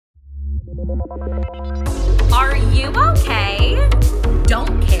Are you okay?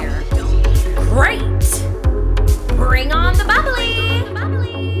 Don't care. Great. Bring on the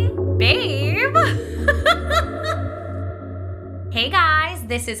bubbly. Babe. Hey guys,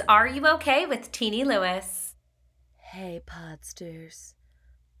 this is Are You Okay with Teeny Lewis. Hey podsters,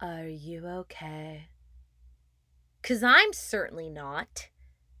 are you okay? 'Cause I'm certainly not.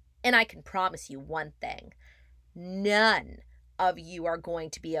 And I can promise you one thing. None of you are going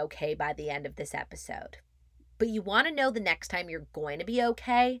to be okay by the end of this episode. But you want to know the next time you're going to be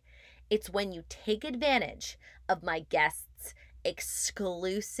okay? It's when you take advantage of my guest's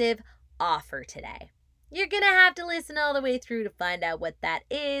exclusive offer today. You're going to have to listen all the way through to find out what that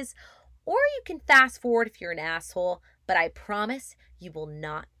is, or you can fast forward if you're an asshole, but I promise you will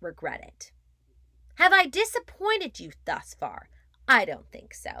not regret it. Have I disappointed you thus far? I don't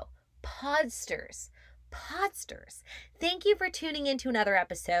think so. Podsters, thank you for tuning into another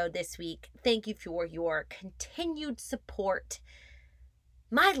episode this week. Thank you for your continued support.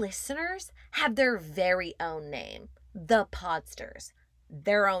 My listeners have their very own name, the Podsters,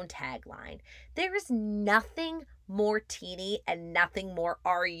 their own tagline. There is nothing more teeny and nothing more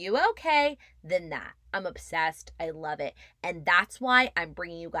are you okay than that. I'm obsessed. I love it. And that's why I'm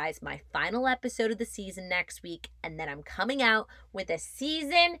bringing you guys my final episode of the season next week. And then I'm coming out with a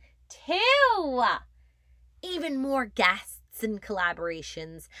season 2. Even more guests and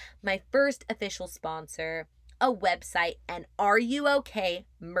collaborations, my first official sponsor, a website, and Are You Okay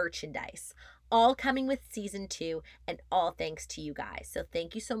merchandise. All coming with season 2, and all thanks to you guys. So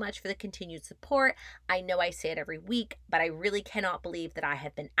thank you so much for the continued support. I know I say it every week, but I really cannot believe that I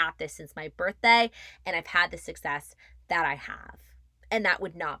have been at this since my birthday, and I've had the success that I have. And that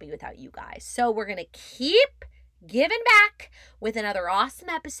would not be without you guys. So we're going to keep giving back with another awesome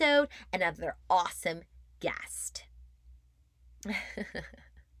episode, another awesome guest.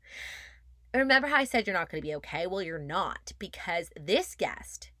 Remember how I said you're not going to be okay? Well, you're not, because this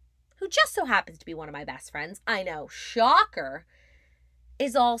guest, who just so happens to be one of my best friends, I know, shocker,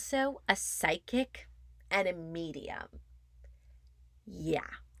 is also a psychic and a medium. Yeah,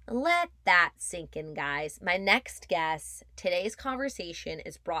 let that sink in, guys. My next guest, today's conversation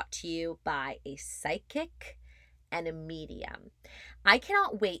is brought to you by a psychic and a medium. I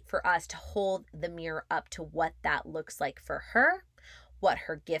cannot wait for us to hold the mirror up to what that looks like for her, what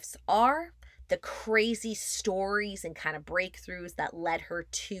her gifts are, the crazy stories and kind of breakthroughs that led her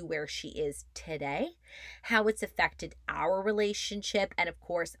to where she is today, how it's affected our relationship, and of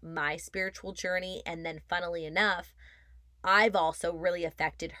course, my spiritual journey. And then funnily enough, I've also really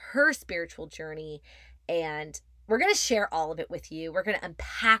affected her spiritual journey, and we're going to share all of it with you. We're going to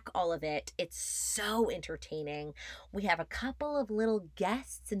unpack all of it. It's so entertaining. We have a couple of little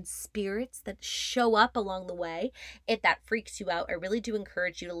guests and spirits that show up along the way. If that freaks you out, I really do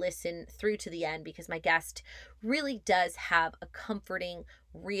encourage you to listen through to the end, because my guest really does have a comforting,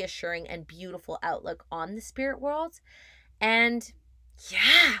 reassuring, and beautiful outlook on the spirit world. And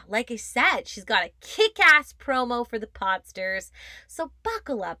yeah, like I said, she's got a kick-ass promo for the Podsters. So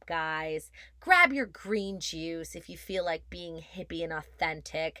buckle up, guys. Grab your green juice if you feel like being hippie and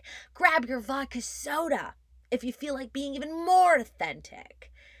authentic. Grab your vodka soda if you feel like being even more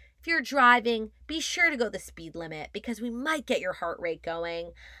authentic. If you're driving, be sure to go the speed limit, because we might get your heart rate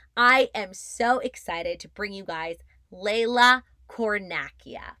going. I am so excited to bring you guys Layla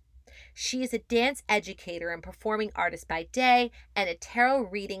Kornakia. She is a dance educator and performing artist by day, and a tarot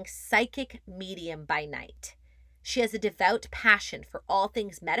reading psychic medium by night. She has a devout passion for all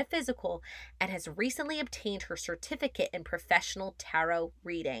things metaphysical and has recently obtained her certificate in professional tarot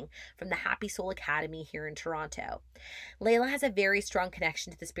reading from the Happy Soul Academy here in Toronto. Layla has a very strong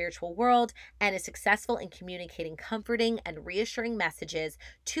connection to the spiritual world and is successful in communicating comforting and reassuring messages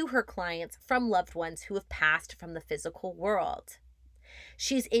to her clients from loved ones who have passed from the physical world.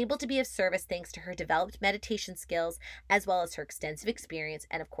 She is able to be of service thanks to her developed meditation skills, as well as her extensive experience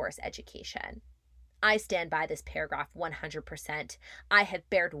and, of course, education. I stand by this paragraph 100%. I have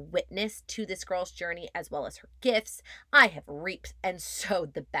bared witness to this girl's journey as well as her gifts. I have reaped and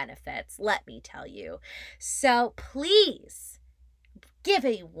sowed the benefits, let me tell you. So please give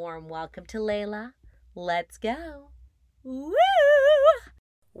a warm welcome to Layla. Let's go. Woo!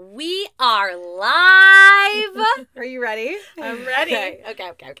 We are live. Are you ready? I'm ready.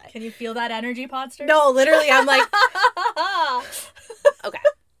 Okay. Can you feel that energy, Podster? No, literally, I'm like, okay.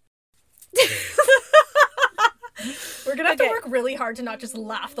 We're going to have to work really hard to not just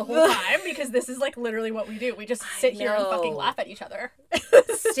laugh the whole time, because this is like literally what we do. We just sit here and fucking laugh at each other.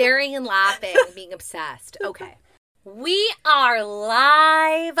 Staring and laughing, being obsessed. Okay. We are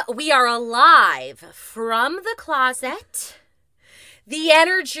live. We are alive from the closet. The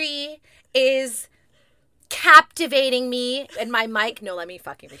energy is captivating me. And my mic, no, let me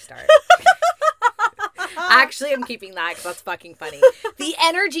fucking restart. Actually, I'm keeping that because that's fucking funny. The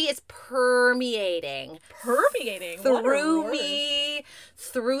energy is permeating through me,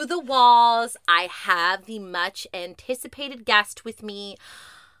 through the walls. I have the much anticipated guest with me.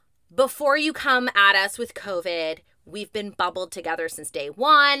 Before you come at us with COVID, we've been bubbled together since day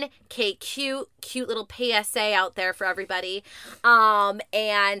one. Cute little PSA out there for everybody.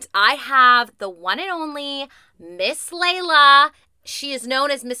 And I have the one and only Miss Layla. She is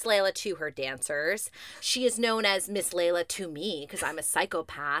known as Miss Layla to her dancers. She is known as Miss Layla to me because I'm a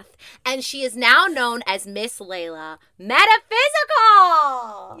psychopath. And she is now known as Miss Layla Metaphysical.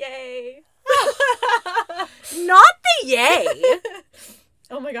 Yay. Not the yay.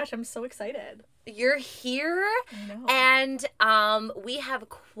 Oh my gosh, I'm so excited. You're here. I know. And we have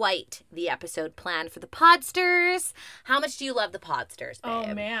quite the episode planned for the Podsters. How much do you love the Podsters, babe?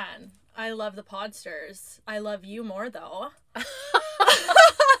 Oh man, I love the Podsters. I love you more though.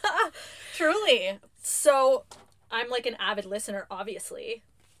 Truly. So I'm like an avid listener, obviously.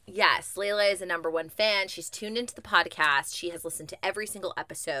 Yes, Layla is a #1 fan. She's tuned into the podcast. She has listened to every single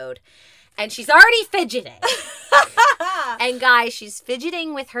episode. And she's already fidgeting. And guys, she's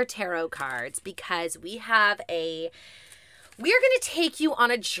fidgeting with her tarot cards because we are going to take you on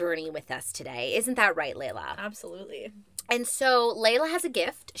a journey with us today. Isn't that right, Layla? Absolutely. And so Layla has a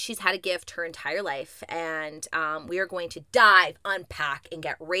gift. She's had a gift her entire life. And we are going to dive, unpack, and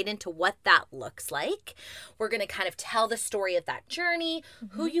get right into what that looks like. We're going to kind of tell the story of that journey,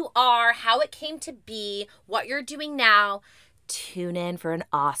 who you are, how it came to be, what you're doing now. Tune in for an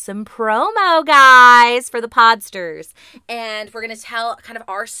awesome promo, guys, for the Podsters. And we're going to tell kind of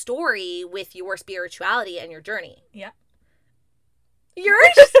our story with your spirituality and your journey. Yeah. You're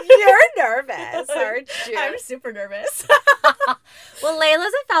nervous, aren't you? I'm super nervous. Well,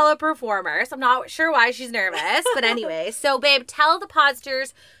 Layla's a fellow performer, so I'm not sure why she's nervous. But anyway, so babe, tell the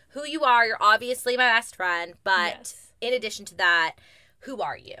Podsters who you are. You're obviously my best friend, but Yes. In addition to that, who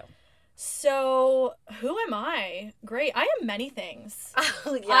are you? So, who am I? Great. I am many things.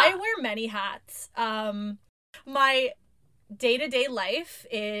 Oh, I wear many hats. My day-to-day life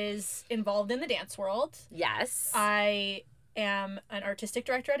is involved in the dance world. Yes. I am an artistic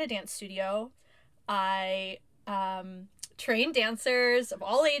director at a dance studio. I train dancers of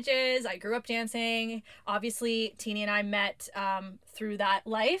all ages. I grew up dancing. Obviously, Teeny and I met through that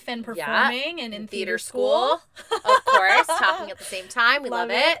life and performing and in theater school. Of course, talking at the same time. We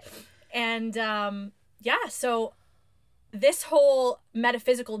love it. And so this whole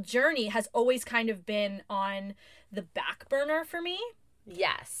metaphysical journey has always kind of been on the back burner for me.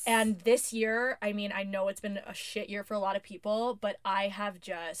 Yes. And this year, I mean, I know it's been a shit year for a lot of people, but I have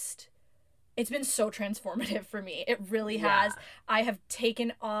it's been so transformative for me. It really has. I have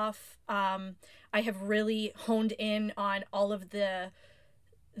taken off, I have really honed in on all of the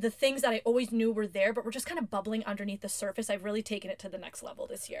things that I always knew were there, but were just kind of bubbling underneath the surface. I've really taken it to the next level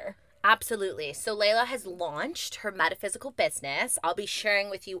this year. Absolutely. So Layla has launched her metaphysical business. I'll be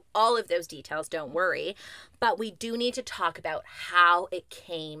sharing with you all of those details, don't worry. But we do need to talk about how it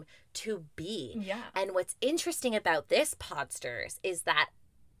came to be. Yeah. And what's interesting about this Podsters is that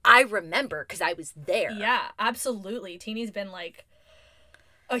I remember because I was there. Yeah, absolutely. Teeny's been like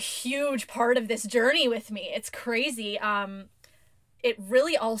a huge part of this journey with me. It's crazy. It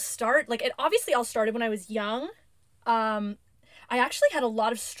really all started when I was young. I actually had a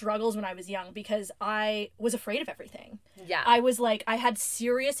lot of struggles when I was young because I was afraid of everything. Yeah. I had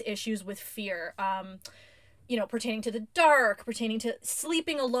serious issues with fear, pertaining to the dark, pertaining to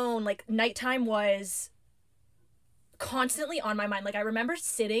sleeping alone. Like, nighttime was constantly on my mind. Like, I remember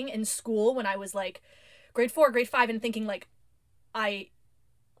sitting in school when I was like grade 4, grade 5 and thinking like, I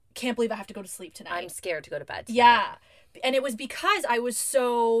can't believe I have to go to sleep tonight. I'm scared to go to bed tonight. Yeah. And it was because I was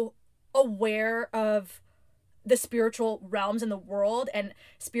so aware of the spiritual realms in the world, and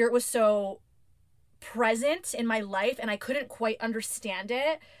spirit was so present in my life and I couldn't quite understand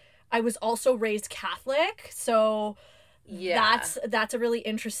it. I was also raised Catholic, so that's a really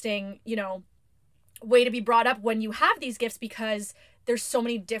interesting, way to be brought up when you have these gifts, because there's so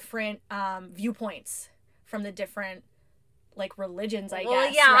many different viewpoints from the different like religions, I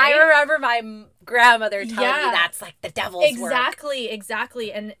guess. Yeah, right? I remember my grandmother telling me that's like the devil's work.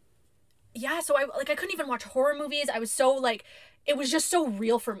 Exactly. And yeah, so I couldn't even watch horror movies. I was so like, it was just so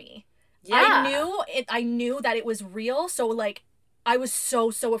real for me. Yeah. I knew that it was real, so like I was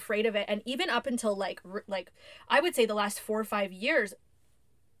so afraid of it. And even up until like I would say the last 4 or 5 years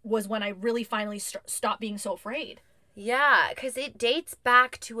was when I really finally stopped being so afraid. Yeah, because it dates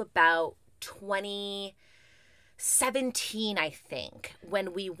back to about 17, I think,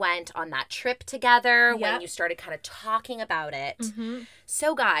 when we went on that trip together, when Yep. you started kind of talking about it. Mm-hmm.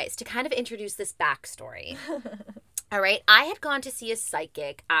 So, guys, to kind of introduce this backstory, all right, I had gone to see a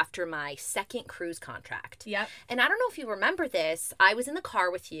psychic after my second cruise contract. Yep. And I don't know if you remember this. I was in the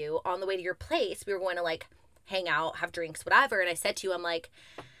car with you on the way to your place. We were going to like hang out, have drinks, whatever. And I said to you, I'm like,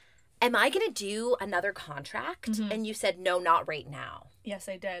 am I going to do another contract? Mhm. And you said, no, not right now. Yes,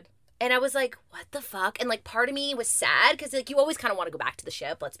 I did. And I was like, what the fuck? And like part of me was sad because like you always kind of want to go back to the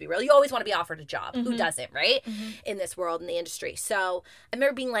ship. Let's be real. You always want to be offered a job. Who Mhm. doesn't, right? Mhm. In this world, in the industry. So I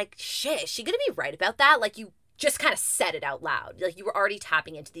remember being like, shit, is she going to be right about that? Like you just kind of said it out loud. Like you were already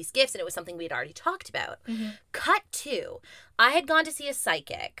tapping into these gifts and it was something we had already talked about. Mhm. Cut to, I had gone to see a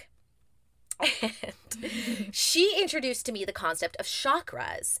psychic. And she introduced to me the concept of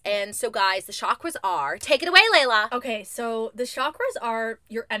chakras. And so, guys, the chakras are... Take it away, Layla. Okay, so the chakras are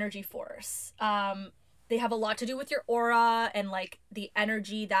your energy force. They have a lot to do with your aura and like the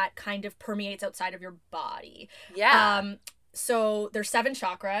energy that kind of permeates outside of your body. Yeah. So there's 7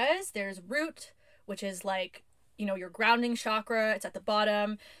 chakras. There's root, which is like, you know, your grounding chakra. It's at the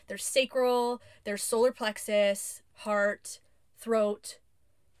bottom. There's sacral. There's solar plexus, heart, throat,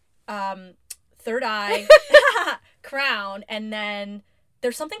 third eye, crown, and then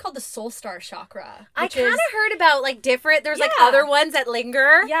there's something called the soul star chakra. I which kind of is- heard about like different... There's like Yeah. other ones that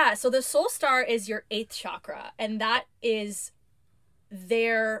linger. Yeah, so the soul star is your 8th chakra, and that is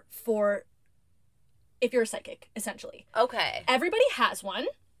there for if you're a psychic, essentially. Okay. Everybody has one,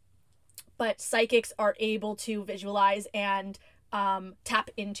 but psychics are able to visualize and tap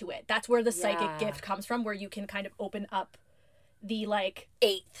into it. That's where the psychic Yeah. gift comes from, where you can kind of open up the like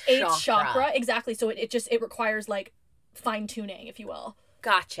Eighth 8th chakra. Exactly. So it requires like fine tuning, if you will.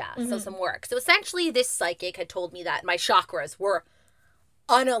 Gotcha. So Mhm. some work. So essentially this psychic had told me that my chakras were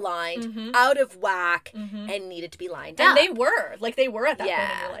unaligned, Mhm. out of whack, Mhm. and needed to be lined And up. they were at that point in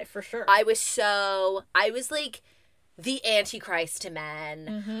Yeah. your life, for sure. I was like the antichrist to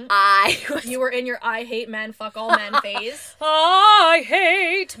men. Mhm. I was You were in your I hate men, fuck all men phase. I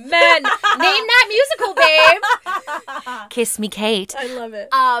hate men. Name that musical, babe. Kiss me, Kate. I love it.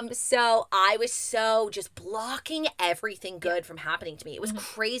 So I was so just blocking everything good from happening to me. It was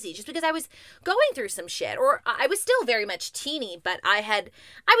crazy just because I was going through some shit, or I was still very much teeny, but I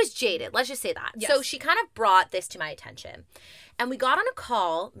was jaded. Let's just say that. Yes. So she kind of brought this to my attention, and we got on a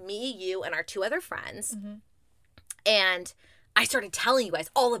call, me, you, and our 2 other friends, Mhm. and I started telling you guys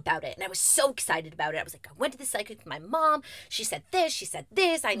all about it, and I was so excited about it. I was like, I went to the psychic with my mom. She said this,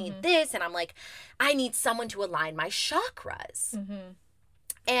 I need this. And I'm like, I need someone to align my chakras. Mhm.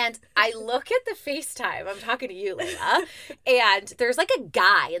 And I look at the FaceTime. I'm talking to you, Layla. And there's like a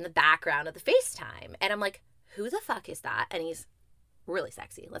guy in the background of the FaceTime. And I'm like, who the fuck is that? And he's really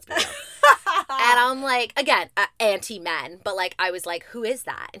sexy, let's be real. And I'm like, again, anti-men, but like, I was like, who is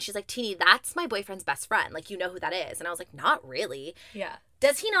that? And she's like, Teeny, that's my boyfriend's best friend. Like, you know who that is? And I was like, not really. Yeah.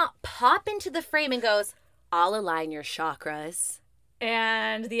 Does he not pop into the frame and goes, I'll align your chakras?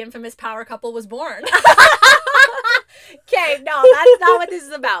 And the infamous power couple was born. Okay, no, that's not what this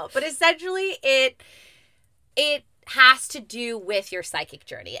is about. But essentially, it has to do with your psychic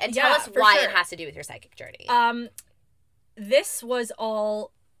journey. And tell Yeah, us for why sure. it has to do with your psychic journey. This was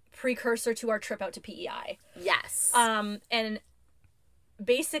all precursor to our trip out to PEI. Yes. And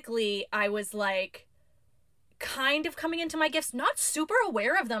basically I was like kind of coming into my gifts, not super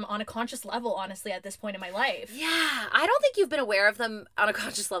aware of them on a conscious level, honestly, at this point in my life. Yeah, I don't think you've been aware of them on a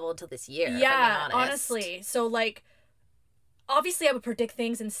conscious level until this year. if I'm being Yeah, honest. honestly. So like obviously I would predict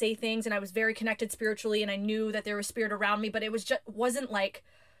things and say things, and I was very connected spiritually, and I knew that there was spirit around me, but it was just wasn't like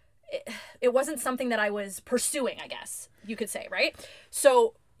it wasn't something that I was pursuing, I guess you could say, right?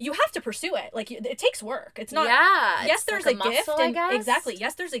 So you have to pursue it. Like it takes work. It's not Yeah. yes, it's there's like a gift, muscle, I and guess. exactly.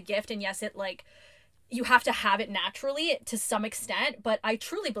 Yes, there's a gift, and yes, it like you have to have it naturally to some extent. But I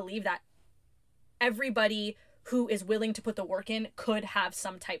truly believe that everybody who is willing to put the work in could have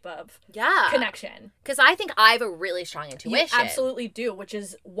some type of Yeah. connection. Because I think I have a really strong You intuition. absolutely do, which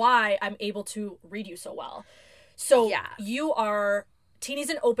is why I'm able to read you so well. So Yeah. you are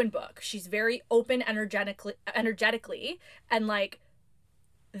Teeny's an open book. She's very open energetically, and like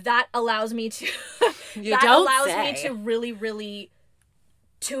that allows me to You that don't allows say. me to really, really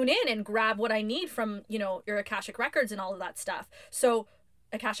tune in and grab what I need from, you know, your Akashic records and all of that stuff. So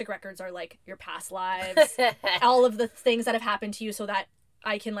Akashic records are like your past lives, all of the things that have happened to you, so that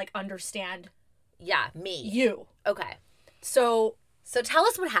I can like understand Yeah, me. you. Okay. So So tell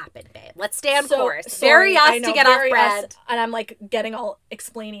us what happened, babe. Let's stay on So, course. sorry, Very us I know, to get very off brand. us, and I'm like getting all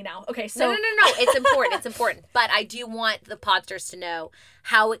explaining now. Okay, so No. It's important. It's important. But I do want the podsters to know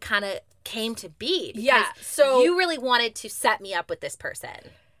how it kind of came to be. Because yeah, so you really wanted to set me up with this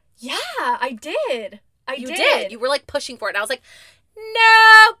person. yeah, I did. You did. You were like pushing for it. And I was like,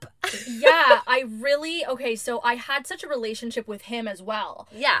 nope. Yeah, okay, so I had such a relationship with him as well.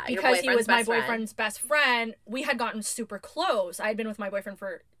 Yeah, your Because he was my best friend. boyfriend's best friend. We had gotten super close. I had been with my boyfriend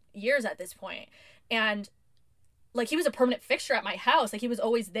for years at this point. And like he was a permanent fixture at my house. Like he was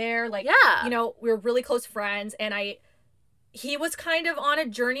always there. Like, Yeah. you know, we were really close friends, and he was kind of on a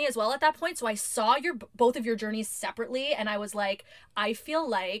journey as well at that point. So I saw both of your journeys separately, and I was like, I feel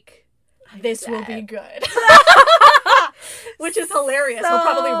like this will be good. Which is hilarious. He'll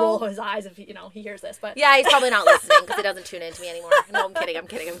probably roll his eyes if he hears this. But Yeah, he's probably not listening because he doesn't tune in to me anymore. No, I'm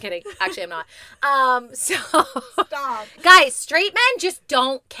kidding. Actually, I'm not. So stop. guys, straight men just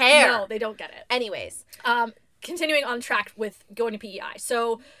don't care. No, they don't get it. Anyways. Continuing on track with going to PEI.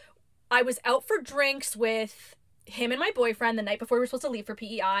 So I was out for drinks with him and my boyfriend the night before we were supposed to leave for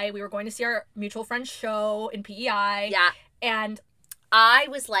PEI. We were going to see our mutual friend's show in PEI. Yeah. And I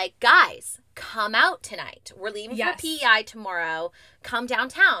was like, guys, come out tonight. We're leaving Yes. for PEI tomorrow. Come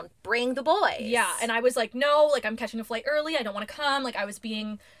downtown. Bring the boys. yeah, and I was like, no, like I'm catching a flight early. I don't want to come. Like I was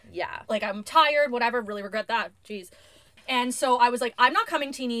being, Yeah. like I'm tired, whatever. Really regret that. Jeez. And so I was like, I'm not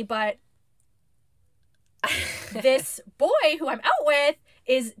coming, Teeny, but this boy who I'm out with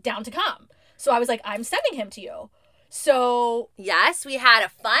is down to come. So I was like, I'm sending him to you. So Yes, we had a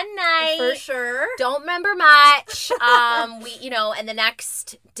fun night. for sure. Don't remember much. And the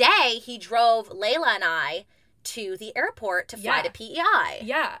next day he drove Layla and I to the airport to fly Yeah. to PEI.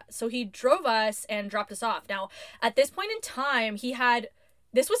 Yeah. So he drove us and dropped us off. Now, at this point in time,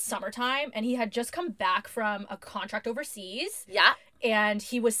 this was summertime, and he had just come back from a contract overseas, Yeah. and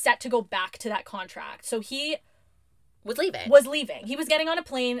he was set to go back to that contract. So he Was leaving. was leaving. He was getting on a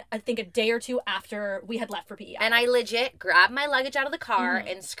plane, I think a day or two after we had left for PEI. And I legit grabbed my luggage out of the car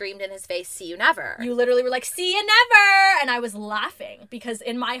and screamed in his face, "See you never." You literally were like, "See you never!" And I was laughing because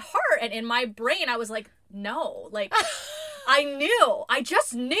in my heart and in my brain, I was like, no. Like, I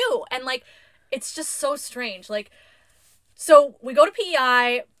just knew. And like, it's just so strange. Like, so we go to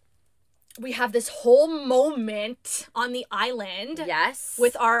PEI. We have this whole moment on the island. Yes.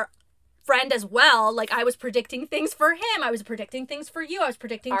 With our friend as well. Like, I was predicting things for him. I was predicting things for you. I was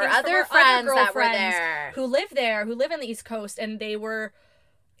predicting our things other for our friends other that were girlfriends there. who live on the East Coast, and they were.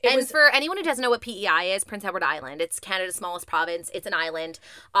 For anyone who doesn't know what PEI is, Prince Edward Island, it's Canada's smallest province. It's an island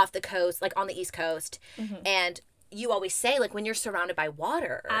off the coast, like on the East Coast. And you always say, like, when you're surrounded by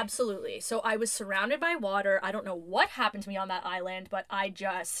water. Absolutely. So I was surrounded by water. I don't know what happened to me on that island, but I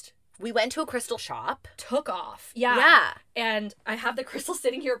just We went to a crystal shop. took off. Yeah. Yeah. And I have the crystal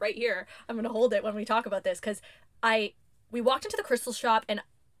sitting here right here. I'm going to hold it when we talk about this because we walked into the crystal shop and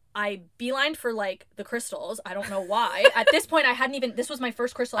I beelined for like the crystals. I don't know why. At this point, this was my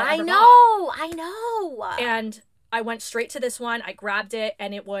first crystal I ever got. I know. And I went straight to this one. I grabbed it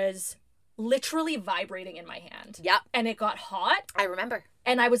and it was literally vibrating in my hand. Yep. And it got hot. I remember.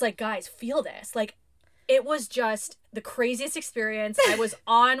 And I was like, guys, feel this. Like, it was just the craziest experience. I was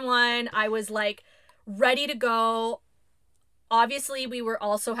on one. I was like ready to go. Obviously, we were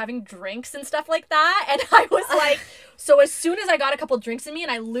also having drinks and stuff like that. And I was like, so as soon as I got a couple drinks in me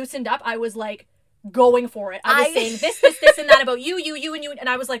and I loosened up, I was like going for it. I was saying this, and that about you, and you. And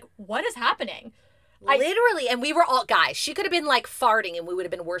I was like, what is happening? Literally. And we were all, guys, she could have been like farting and we would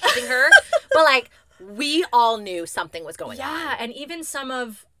have been worshiping her. But like, we all knew something was going on. Yeah. And even some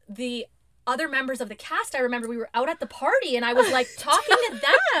of the other members of the cast, I remember we were out at the party and I was like talking to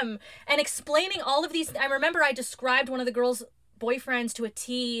them and explaining all of these. I remember I described one of the girls' boyfriends to a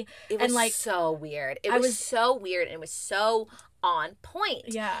T. It was and like so weird. It was so weird and it was so on point.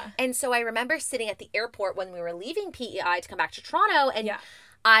 Yeah. And so I remember sitting at the airport when we were leaving PEI to come back to Toronto, and Yeah.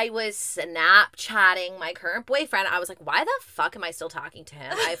 I was Snapchatting my current boyfriend. I was like, why the fuck am I still talking to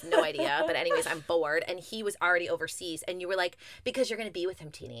him? I have no idea. But anyways, I'm bored. And he was already overseas. And you were like, because you're going to be with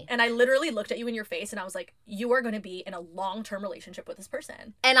him, Teeny. And I literally looked at you in your face and I was like, you are going to be in a long-term relationship with this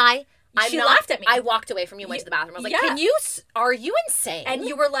person. And She laughed at me. I walked away from you and went to the bathroom. I was like, Yeah. are you insane? And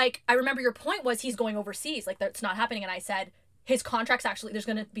you were like, I remember your point was he's going overseas. Like, that's not happening. And I said, his contract's actually, there's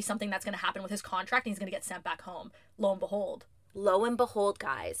going to be something that's going to happen with his contract and he's going to get sent back home. Lo and behold. Lo and behold,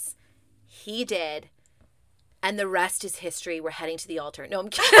 guys, he did. And the rest is history. We're heading to the altar. No, I'm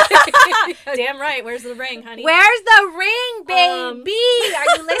kidding. Damn right. Where's the ring, honey? Where's the ring, baby? Are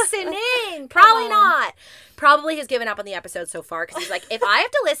you listening? Probably not. probably has given up on the episode so far because he's like, if I have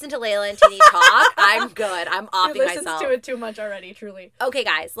to listen to Layla and Tini talk, I'm good. I'm offing He listens myself. to it too much already, truly. Okay,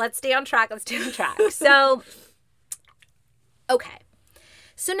 guys, let's stay on track. So, okay.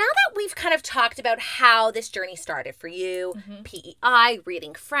 So now that we've kind of talked about how this journey started for you, PEI,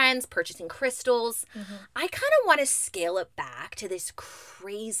 reading friends, purchasing crystals, I kind of want to scale it back to this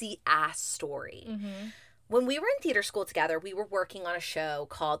crazy ass story. When we were in theater school together, we were working on a show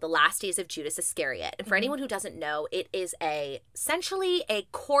called The Last Days of Judas Iscariot. And for anyone who doesn't know, it is essentially a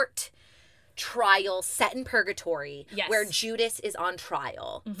court trial set in purgatory where Judas is on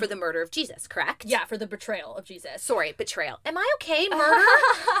trial for the murder of Jesus, correct? Yeah, for the betrayal of Jesus. Sorry, betrayal. Am I okay? Murder?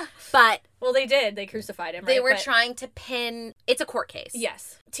 But well, they did. They crucified him, right? They were trying to pin... It's a court case.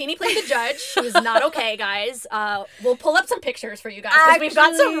 Yes. Teeny played the judge. She was not okay, guys. We'll pull up some pictures for you guys because we've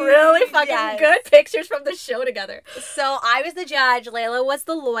got some really fucking good pictures from the show together. So I was the judge. Layla was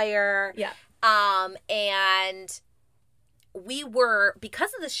the lawyer. Yeah. And we were,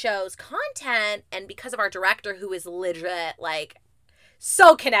 because of the show's content and because of our director who is legit, like,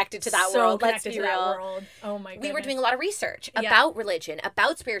 so connected to that world. Let's be real. Oh my goodness. We were doing a lot of research about religion,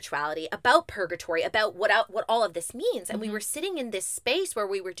 about spirituality, about purgatory, about what all of this means. And we were sitting in this space where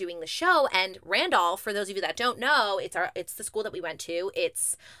we were doing the show. And Randolph, for those of you that don't know, it's the school that we went to.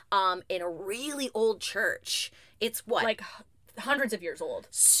 It's in a really old church. It's what? Like hundreds of years old.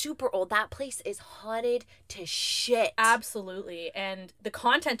 Super old. That place is haunted to shit. Absolutely. And the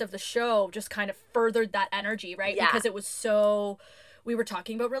content of the show just kind of furthered that energy, right? Yeah. Because it was so... We were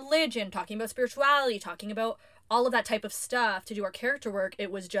talking about religion, talking about spirituality, talking about all of that type of stuff to do our character work.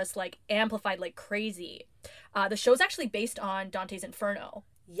 It was just like amplified like crazy. The show's actually based on Dante's Inferno.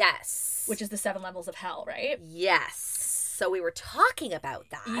 Yes. Which is the 7 levels of hell, right? Yes. So we were talking about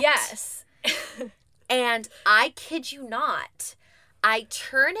that. Yes. And I kid you not, I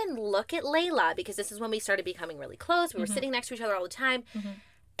turn and look at Layla because this is when we started becoming really close. We were sitting next to each other all the time.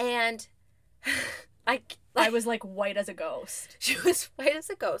 And I was like white as a ghost. She was white as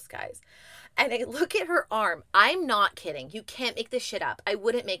a ghost, guys. And I look at her arm. I'm not kidding. You can't make this shit up. I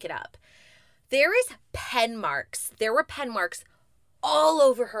wouldn't make it up. There is pen marks. There were pen marks all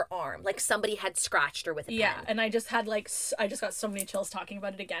over her arm. Like somebody had scratched her with a pen. Yeah, and I just got so many chills talking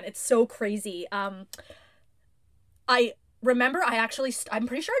about it again. It's so crazy. I remember I'm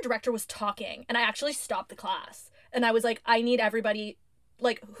pretty sure our director was talking and I actually stopped the class. And I was like, I need everybody,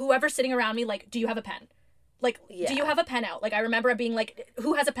 like whoever's sitting around me, like, do you have a pen? Like, do you have a pen out? Like, I remember it being like,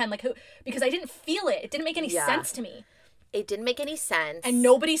 who has a pen? Like, who? Because I didn't feel it. It didn't make any sense to me. It didn't make any sense. And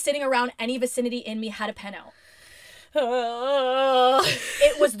nobody sitting around any vicinity in me had a pen out.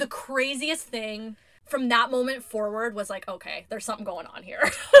 It was the craziest thing. From that moment forward was like, okay, there's something going on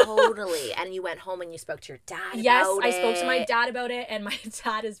here. Totally. And you went home and you spoke to your dad about it. Yes, I spoke to my dad about it. And my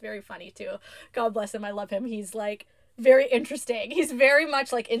dad is very funny, too. God bless him. I love him. He's like... very interesting. He's very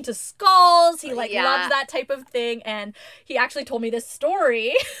much like into skulls. He like loves that type of thing. And he actually told me this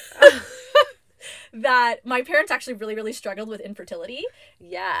story that my parents actually really, really struggled with infertility.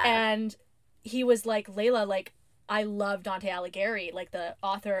 Yeah. And he was like, Layla, like, I love Dante Alighieri, like the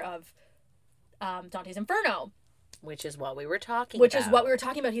author of Dante's Inferno. Which is what we were talking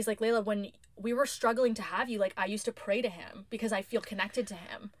about. He's like, Layla, when we were struggling to have you, like, I used to pray to him because I feel connected to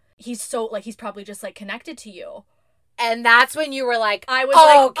him. He's so, like, he's probably just, like, connected to you. And that's when you were like, I was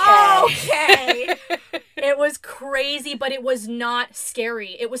okay. It was crazy, but it was not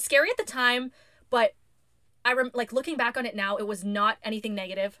scary. It was scary at the time, but like looking back on it now, it was not anything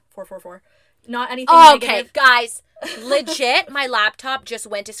negative. 444. Not anything negative. Okay, guys, legit, my laptop just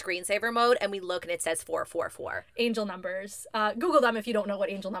went to screensaver mode and we look and it says 444. Angel numbers. Google them if you don't know what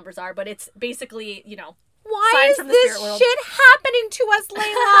angel numbers are, but it's basically, you know, why is this shit happening to us,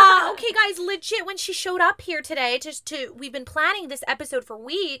 Layla? Okay, guys, legit, when she showed up here today, we've been planning this episode for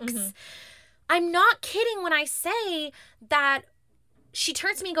weeks. I'm not kidding when I say that she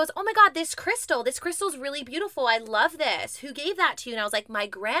turns to me and goes, oh my God, this crystal's really beautiful. I love this. Who gave that to you? And I was like, my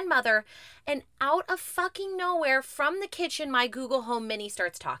grandmother. And out of fucking nowhere, from the kitchen, my Google Home Mini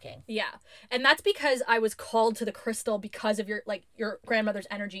starts talking. Yeah. And that's because I was called to the crystal because of your grandmother's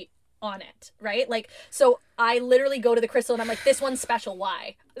energy on it, right? Like, so I literally go to the crystal and I'm like, this one's special.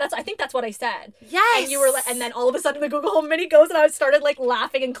 Why? I think that's what I said. Yes. And you were like, and then all of a sudden the Google Home Mini goes and I started like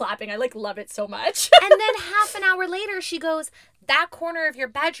laughing and clapping. I like love it so much. And then half an hour later, she goes, that corner of your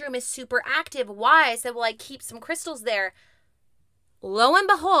bedroom is super active. Why? I said, well, I keep some crystals there. Lo and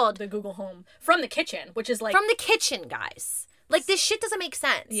behold. The Google Home from the kitchen, which is like. From the kitchen, guys. Like, this shit doesn't make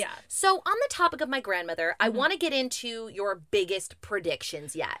sense. Yeah. So, on the topic of my grandmother, I want to get into your biggest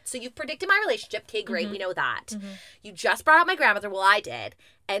predictions yet. So, you've predicted my relationship. Okay, great. We know that. You just brought up my grandmother. Well, I did.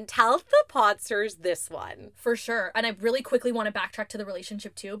 And tell the Podsters this one. For sure. And I really quickly want to backtrack to the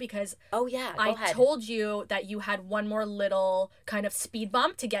relationship too, because Oh, yeah. Go I ahead. told you that you had one more little kind of speed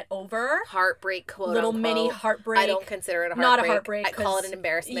bump to get over. Heartbreak, quote Little unquote. mini heartbreak. I don't consider it a heartbreak. Not a heartbreak. I call it 'cause- an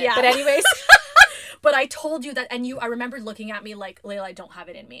embarrassment. Yeah. But anyways, But I told you that, and I remember looking at me like, Layla, I don't have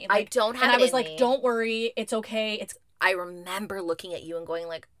it in me. I Like, don't have and it I was in like, me. don't worry, it's okay. I remember looking at you and going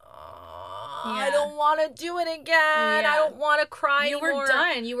like, oh, I Yeah. don't want to do it again. I Yeah. don't want to cry You anymore. were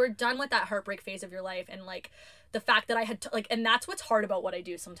done. You were done with that heartbreak phase of your life, and like the fact that I had and that's what's hard about what I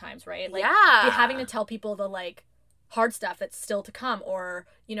do sometimes, right? Like Yeah. having to tell people the like hard stuff that's still to come, or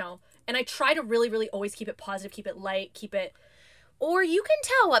and I try to really, really always keep it positive, keep it light, keep it Or you can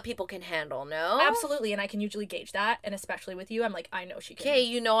tell what people can handle, no? absolutely, and I can usually gauge that, and especially with you, I'm like, I know she can.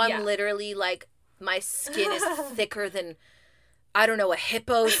 Okay, I'm Yeah. literally like, my skin is thicker than, I don't know, a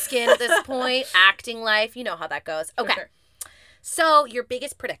hippo skin at this point. Acting life, you know how that goes. For Okay. sure. So, your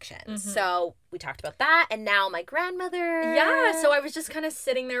biggest predictions. Mhm. So, we talked about that, and now my grandmother. Yeah, so I was just kind of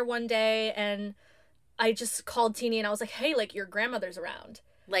sitting there one day, and I just called Teeny, and I was like, hey, like, your grandmother's around.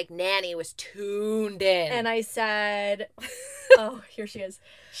 Like, Nanny was tuned in. And I said, oh, here she is.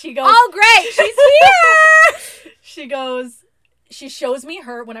 She goes, Oh, great! She's here! she shows me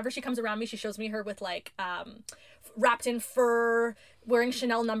her, whenever she comes around me, she shows me her with, like, wrapped in fur, wearing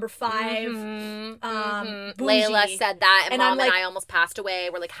Chanel No. 5. Bougie. Layla said that, and And Mom I'm and like- I almost passed away.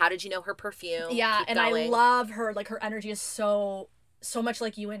 We're like, how did you know her perfume? Yeah, Keep and I going. love her. Like, her energy is so much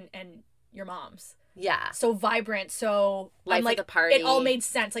like you and your mom's. Yeah. So vibrant, so Life I'm of like, the party. it all made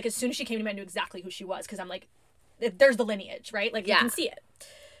sense. Like, as soon as she came to me, I knew exactly who she was, because I'm like, there's the lineage, right? Like, you Yeah. can see it.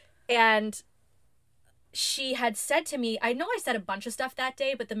 And she had said to me, I know I said a bunch of stuff that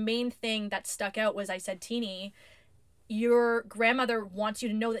day, but the main thing that stuck out was I said, Teeny, your grandmother wants you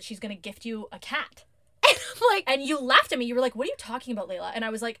to know that she's going to gift you a cat. Like, And you laughed at me. You were like, what are you talking about, Layla? And I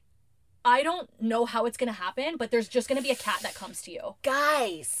was like, I don't know how it's going to happen, but there's just going to be a cat that comes to you.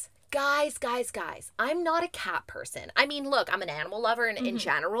 guys, I'm not a cat person. I mean, look, I'm an animal lover in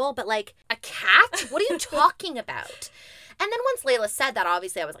general, but like, a cat? What are you talking about? And then once Layla said that,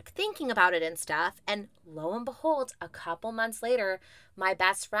 obviously I was like thinking about it and stuff. And lo and behold, a couple months later, my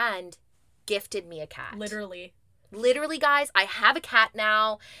best friend gifted me a cat. Literally, guys, I have a cat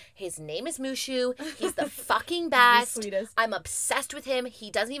now. His name is Mushu. He's the fucking best. sweetest. I'm obsessed with him. He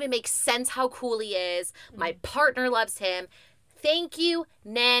doesn't even make sense how cool he is. My partner loves him. Thank you,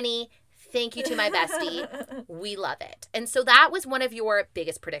 Nanny. Thank you to my bestie. We love it. And so that was one of your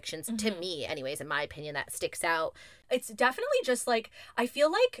biggest predictions, to me, anyways, in my opinion, that sticks out. It's definitely just like, I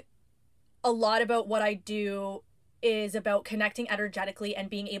feel like a lot about what I do is about connecting energetically and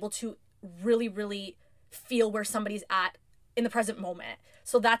being able to really, really feel where somebody's at in the present moment.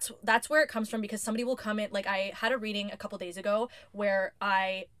 So that's where it comes from, because somebody will come in. Like, I had a reading a couple days ago where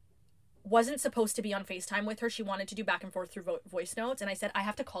I wasn't supposed to be on FaceTime with her. She wanted to do back and forth through voice notes, and I said, I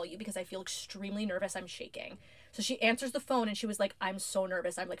have to call you because I feel extremely nervous. I'm shaking. So she answers the phone and she was like, I'm so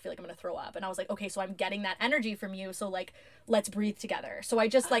nervous. I'm like, feel like I'm gonna throw up. And I was like, okay, so I'm getting that energy from you, so like, let's breathe together. So I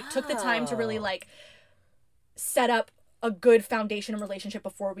just like took the time to really like set up a good foundation and relationship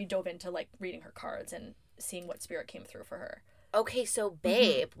before we dove into like reading her cards and seeing what spirit came through for her. Okay, so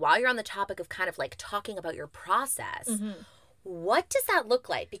babe, while you're on the topic of kind of like talking about your process, what does that look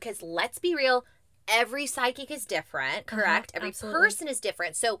like? Because let's be real, every psychic is different, correct? Every absolutely. person is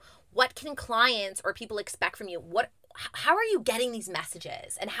different. So what can clients or people expect from you? How are you getting these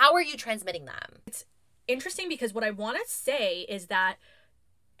messages and how are you transmitting them? Interesting, because what I want to say is that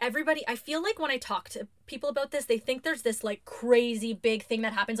everybody, I feel like when I talk to people about this, they think there's this like crazy big thing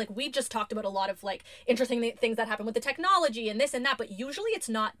that happens. Like, we just talked about a lot of like interesting things that happen with the technology and this and that, but usually it's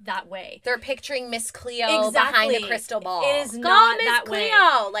not that way. They're picturing Miss Cleo behind Exactly. the crystal ball. It is Go, not Miss that way.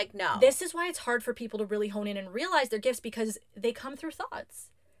 Cleo. Like, no. This is why it's hard for people to really hone in and realize their gifts, because they come through thoughts.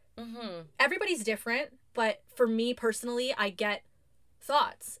 Everybody's different, but for me personally, I get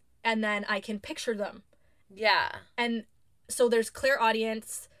thoughts and then I can picture them. Yeah. And so there's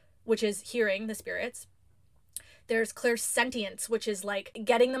clairaudience, which is hearing the spirits. There's clairsentience, which is like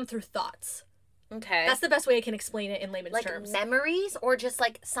getting them through thoughts. Okay. That's the best way I can explain it in layman's like terms. memories, or just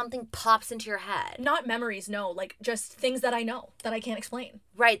like something pops into your head? Not memories, no. Like just things that I know that I can't explain.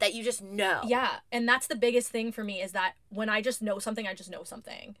 Right, that you just know. Yeah. And that's the biggest thing for me, is that when I just know something, I just know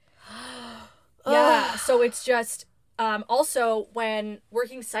something. Yeah. So it's just, also when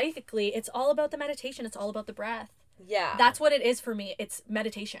working psychically, it's all about the meditation. It's all about the breath. Yeah. That's what it is for me. It's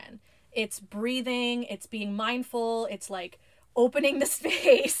meditation. It's breathing. It's being mindful. It's like opening the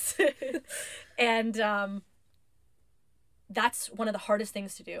space. And that's one of the hardest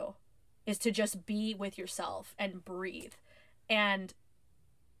things to do, is to just be with yourself and breathe. And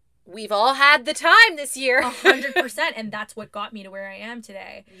we've all had the time this year. 100%. And that's what got me to where I am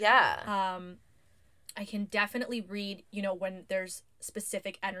today. Yeah. I can definitely read, you know, when there's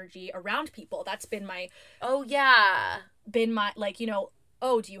specific energy around people. That's been my, like, you know,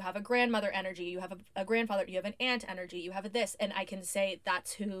 oh, do you have a grandmother energy? You have a grandfather, you have an aunt energy, you have this. And I can say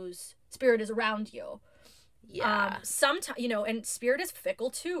that's whose spirit is around you. Yeah. Sometimes, you know, and spirit is fickle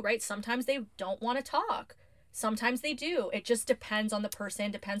too, right? Sometimes they don't want to talk. Sometimes they do. It just depends on the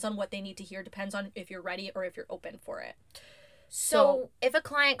person, depends on what they need to hear, depends on if you're ready or if you're open for it. So if a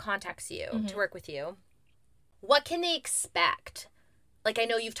client contacts you to work with you, what can they expect? Like, I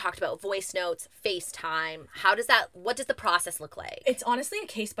know you've talked about voice notes, FaceTime. What does the process look like? It's honestly a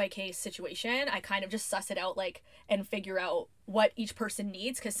case-by-case situation. I kind of just suss it out, like, and figure out what each person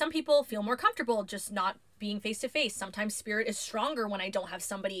needs, because some people feel more comfortable just not being face-to-face. Sometimes spirit is stronger when I don't have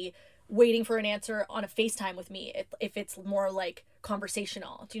somebody waiting for an answer on a FaceTime with me, if it's more, like,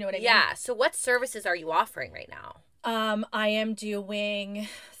 conversational. Do you know what I mean? Yeah. So what services are you offering right now? I am doing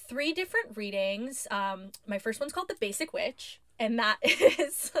 3 different readings. My first one's called The Basic Witch, and that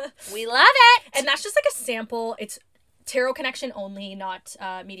is... We love it! And that's just like a sample. It's tarot connection only, not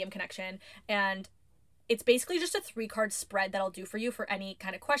medium connection. And it's basically just a 3-card spread that I'll do for you for any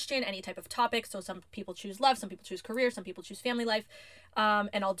kind of question, any type of topic. So some people choose love, some people choose career, some people choose family life.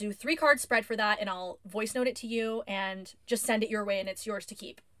 And I'll do 3-card spread for that, and I'll voice note it to you and just send it your way, and it's yours to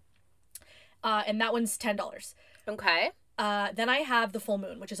keep. And that one's $10. Okay. Then I have the full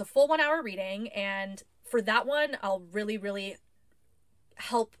moon, which is a full 1-hour reading. And for that one, I'll really, really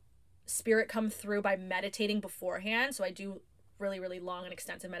help spirit come through by meditating beforehand. So I do really, really long and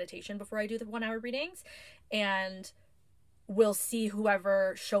extensive meditation before I do the 1-hour readings. And we'll see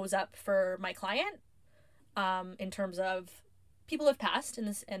whoever shows up for my client, in terms of people who have passed in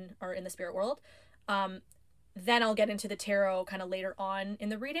this and are in the spirit world. Then I'll get into the tarot kind of later on in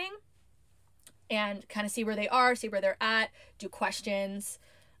the reading, and kind of see where they are, see where they're at, do questions,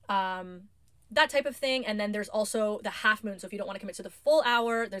 that type of thing. And then there's also the half moon. So if you don't want to commit to the full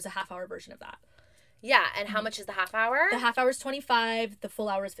hour, there's a half-hour version of that. Yeah, and how much is the half hour? The half hour is $25, the full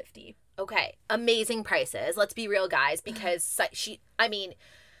hour is $50. Okay, amazing prices. Let's be real, guys, because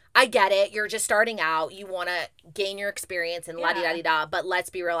I get it. You're just starting out. You want to gain your experience and la-di-da-di-da. But let's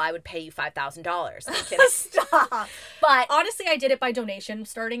be real. I would pay you $5,000. Stop. But honestly, I did it by donation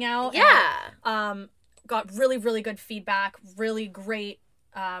starting out. Yeah. And, got really, really good feedback. Really great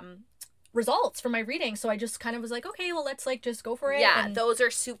results from my reading. So I just kind of was like, okay, well, let's like just go for it. Yeah, and those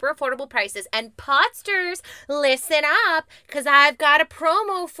are super affordable prices. And Podsters, listen up, because I've got a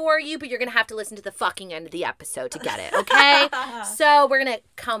promo for you, but you're going to have to listen to the fucking end of the episode to get it, okay? So we're going to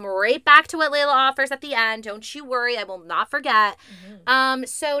come right back to what Layla offers at the end. Don't you worry, I will not forget. Mm-hmm.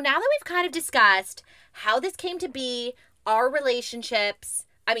 So now that we've kind of discussed how this came to be, our relationships,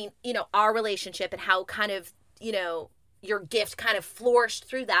 our relationship and how kind of, your gift kind of flourished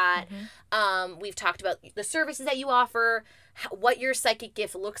through that. Mm-hmm. We've talked about the services that you offer, what your psychic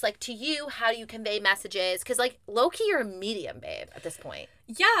gift looks like to you, how do you convey messages? Because, like, low-key, you're a medium, babe, at this point.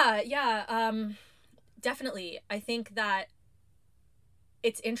 Yeah. Definitely. I think that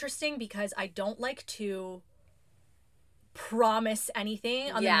it's interesting because I don't like to promise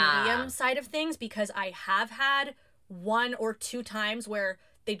anything on the medium side of things, because I have had 1 or 2 times where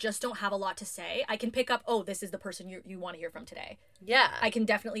they just don't have a lot to say. I can pick up, oh, this is the person you want to hear from today. Yeah. I can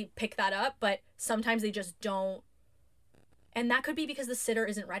definitely pick that up, but sometimes they just don't. And that could be because the sitter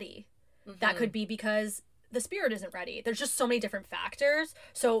isn't ready. Mm-hmm. That could be because the spirit isn't ready. There's just so many different factors.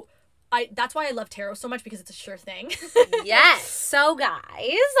 So that's why I love tarot so much, because it's a sure thing. Yes. So,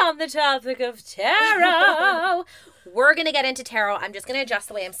 guys, on the topic of tarot, we're going to get into tarot. I'm just going to adjust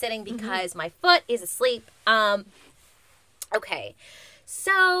the way I'm sitting because my foot is asleep. Okay.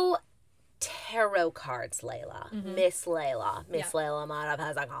 So, tarot cards, Layla. Miss Layla. Layla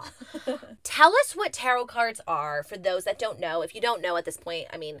Marapazakal. Tell us what tarot cards are for those that don't know. If you don't know at this point,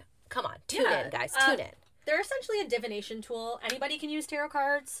 come on. Tune in, guys. Tune in. They're essentially a divination tool. Anybody can use tarot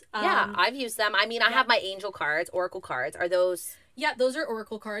cards. Yeah, I've used them. I have my angel cards, oracle cards. Are those... Yeah, those are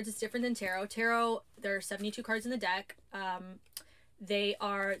oracle cards. It's different than tarot. Tarot, there are 72 cards in the deck. They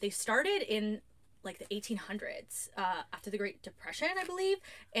started in like the 1800s, after the Great Depression, I believe.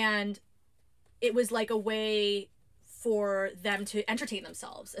 And it was like a way for them to entertain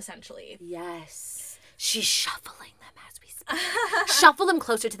themselves, essentially. Yes. She's shuffling them as we speak. Shuffle them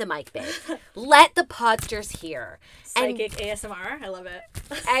closer to the mic, babe. Let the podsters hear. Psychic ASMR. I love it.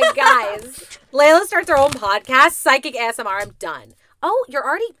 And guys, Layla starts her own podcast, Psychic ASMR. I'm done. Oh, you're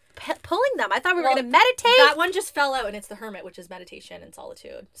already pulling them. I thought we were going to meditate. That one just fell out, and it's the Hermit, which is meditation and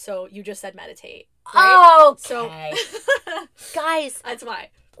solitude. So you just said meditate. Right? Okay. Guys. That's why.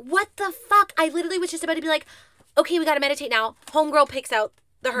 What the fuck? I literally was just about to be like, okay, we got to meditate now. Homegirl picks out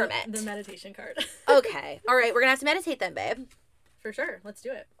the Hermit. The meditation card. Okay. All right. We're going to have to meditate then, babe. For sure. Let's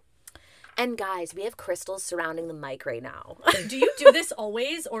do it. And guys, we have crystals surrounding the mic right now. Do you do this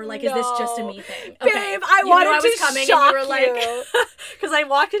always, or like is this just a me thing? Okay. Babe, I wanted to coming shock and you were like, because I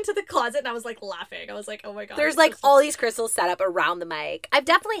walked into the closet and I was like laughing. I was like, oh my god. There's like all these crystals set up around the mic. I've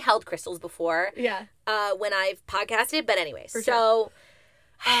definitely held crystals before. Yeah. When I've podcasted, but anyway, For so.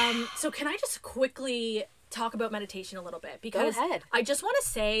 Sure. So can I just quickly talk about meditation a little bit? Because Go ahead. I just want to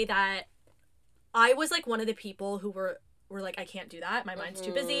say that I was like one of the people who were like, I can't do that. My mind's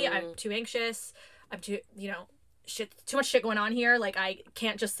too busy. I'm too anxious. I'm too, too much shit going on here. Like, I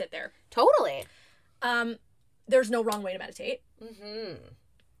can't just sit there. Totally. There's no wrong way to meditate. Mm-hmm.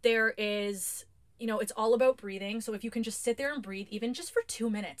 There is, it's all about breathing. So if you can just sit there and breathe, even just for 2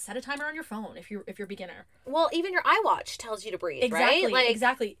 minutes, set a timer on your phone if you're a beginner. Well, even your iWatch tells you to breathe, Exactly, right?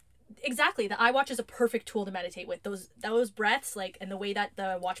 Exactly. The iWatch is a perfect tool to meditate with. Those breaths, and the way that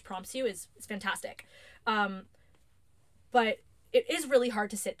the watch prompts you is fantastic. But it is really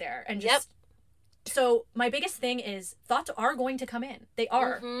hard to sit there and just... Yep. So my biggest thing is thoughts are going to come in. They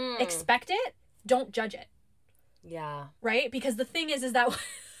are. Mm-hmm. Expect it. Don't judge it. Yeah. Right? Because the thing is that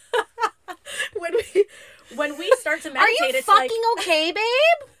when we start to meditate, are you it's fucking okay,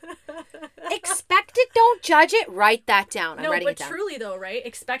 babe? Expect it. Don't judge it. Write that down. I'm writing it down. No, but truly though, right?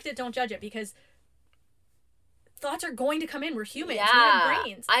 Expect it. Don't judge it, because thoughts are going to come in. We're humans. Yeah. We have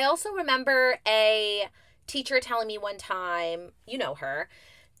brains. I also remember a teacher telling me one time, you know her,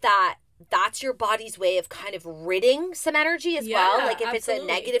 that's your body's way of kind of ridding some energy as well. Like if absolutely. It's a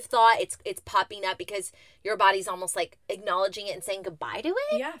negative thought, it's popping up because your body's almost like acknowledging it and saying goodbye to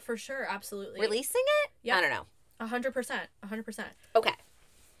it. Yeah, for sure. Absolutely. Releasing it? Yeah. I don't know. 100%. Okay.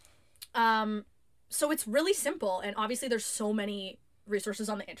 So it's really simple, and obviously there's so many resources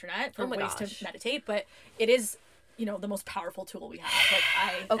on the internet for ways to meditate, but it is, the most powerful tool we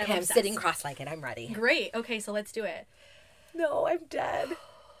have. Like I'm sitting cross-legged. I'm ready. Great. Okay, so let's do it. No, I'm dead.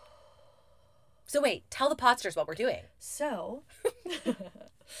 So wait, tell the podsters what we're doing. So,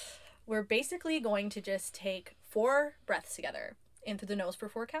 we're basically going to just take 4 breaths together. In through the nose for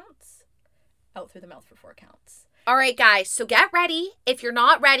 4 counts, out through the mouth for 4 counts. All right, guys, so get ready. If you're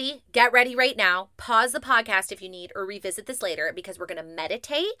not ready, get ready right now. Pause the podcast if you need, or revisit this later, because we're going to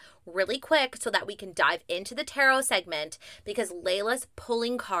meditate really quick so that we can dive into the tarot segment, because Layla's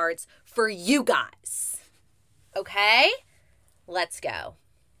pulling cards for you guys. Okay? Let's go.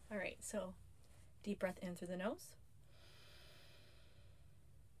 All right, so deep breath in through the nose.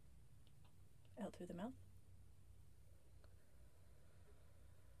 Out through the mouth.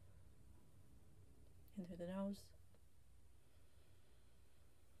 In through the nose.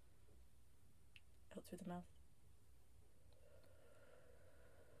 Out through the mouth.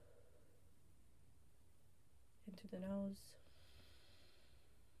 In through the nose.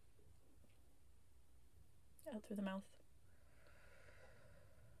 Out through the mouth.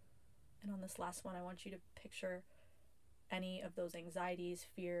 And on this last one, I want you to picture any of those anxieties,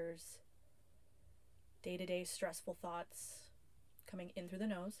 fears, day-to-day stressful thoughts coming in through the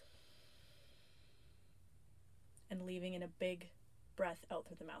nose and leaving in a big breath out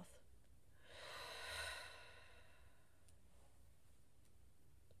through the mouth.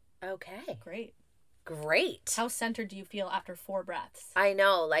 Okay. Great. How centered do you feel after 4 breaths? I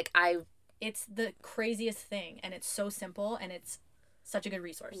know, It's the craziest thing, and it's so simple, and it's such a good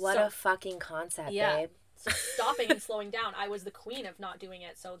resource. What a fucking concept, babe. So stopping and slowing down. I was the queen of not doing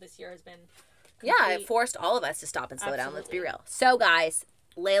it, so this year has been complete. Yeah, it forced all of us to stop and slow down. Let's be real. So, guys,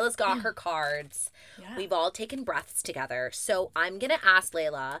 Layla's got her cards. Yeah. We've all taken breaths together. So I'm going to ask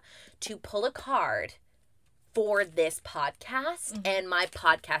Layla to pull a card for this podcast and my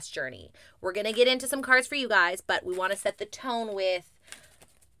podcast journey. We're going to get into some cards for you guys, but we want to set the tone with,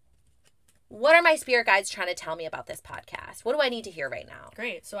 what are my spirit guides trying to tell me about this podcast? What do I need to hear right now?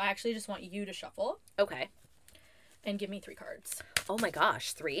 Great. So I actually just want you to shuffle. Okay. And give me 3 cards. Oh my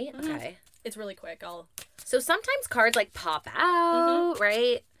gosh, 3? Okay. It's really quick. So sometimes cards pop out,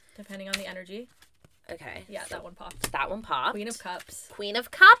 right? Depending on the energy. Okay. Yeah, so that one popped. That one popped. Queen of Cups. Queen of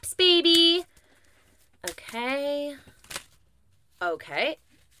Cups, baby. Okay. Okay.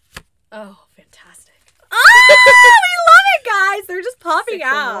 Oh, fantastic. Oh, we love it, guys. They're just popping 6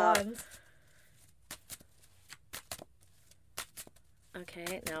 of out. Wands.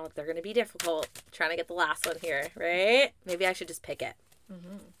 Okay, now they're going to be difficult. Trying to get the last one here, right? Maybe I should just pick it.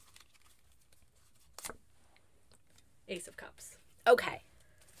 Mm-hmm. Ace of Cups. Okay.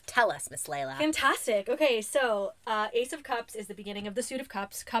 Tell us, Miss Layla. Fantastic. Okay, so Ace of Cups is the beginning of the suit of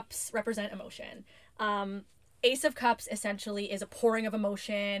cups. Cups represent emotion. Ace of Cups essentially is a pouring of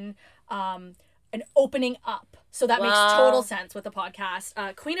emotion, an opening up. So that makes total sense with the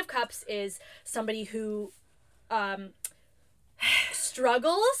podcast. Queen of Cups is somebody who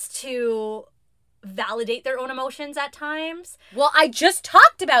struggles to validate their own emotions at times. Well, I just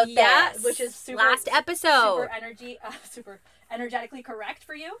talked about this. Yeah, which is super last episode. Super energetically correct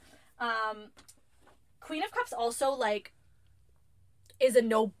for you. Queen of Cups also like is a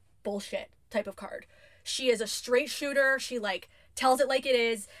no bullshit type of card. She is a straight shooter. She like tells it like it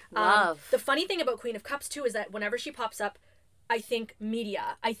is. Love. The funny thing about Queen of Cups too is that whenever she pops up, I think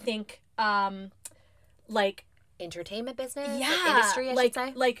media. I think like entertainment business, yeah, industry, I should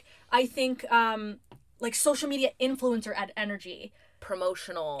say. Like I think like social media influencer energy.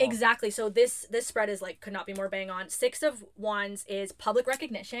 Promotional. Exactly. So this spread is like could not be more bang on. 6 of Wands is public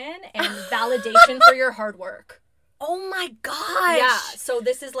recognition and validation for your hard work. Oh my gosh. Yeah. So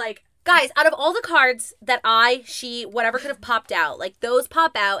this is like, guys, out of all the cards that whatever could have popped out, like those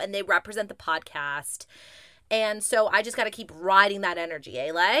pop out and they represent the podcast. And so I just got to keep riding that energy,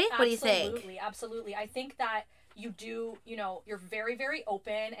 eh, Lay? What do you think? Absolutely. I think that you do, you're very, very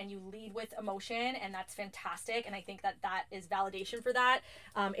open and you lead with emotion, and that's fantastic. And I think that is validation for that.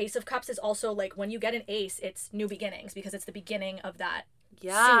 Ace of Cups is also like when you get an ace, it's new beginnings because it's the beginning of that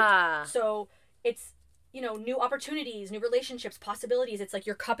suit. So it's, new opportunities, new relationships, possibilities. It's like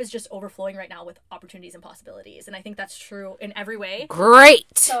your cup is just overflowing right now with opportunities and possibilities. And I think that's true in every way.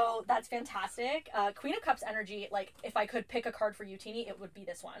 Great. So that's fantastic. Queen of Cups energy, like if I could pick a card for you, Teeny, it would be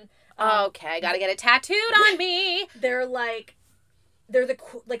this one. Okay, I gotta get it tattooed on me. They're the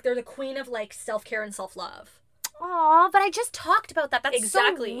queen of like self-care and self-love. Aw, but I just talked about that. That's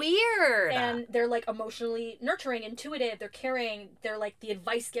exactly so weird. And they're like emotionally nurturing, intuitive, they're caring, they're like the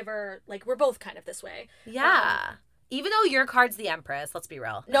advice giver. Like we're both kind of this way. Yeah. Even though your card's the Empress, let's be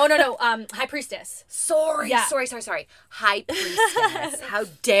real. No. High Priestess. Sorry. High Priestess. How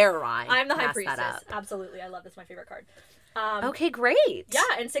dare I? I'm the High Priestess. Absolutely. I love this. My favorite card. Okay, great. Yeah,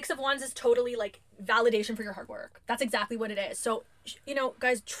 and 6 of Wands is totally like validation for your hard work. That's exactly what it is. So,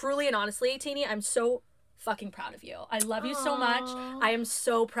 guys, truly and honestly, Teeny, I'm so fucking proud of you. I love you so much. I am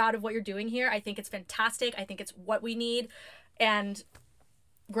so proud of what you're doing here. I think it's fantastic. I think it's what we need. And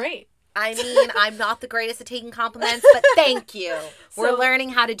great. I mean, I'm not the greatest at taking compliments, but thank you. We're learning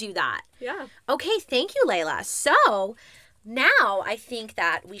how to do that. Yeah. Okay, thank you, Layla. So now I think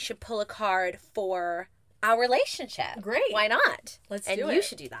that we should pull a card for our relationship. Great. Why not? Let's do it. And you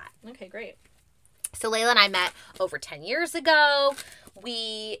should do that. Okay, great. So Layla and I met over 10 years ago.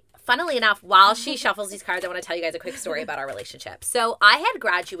 Funnily enough, while she shuffles these cards, I want to tell you guys a quick story about our relationship. So I had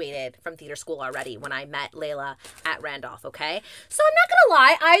graduated from theater school already when I met Layla at Randolph, okay? So I'm not going to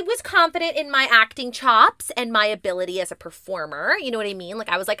lie, I was confident in my acting chops and my ability as a performer. You know what I mean? Like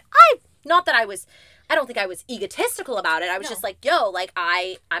I was like, I don't think I was egotistical about it. I was just like, yo, like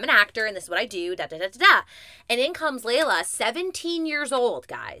I'm an actor and this is what I do, da da da da da. And in comes Layla, 17 years old,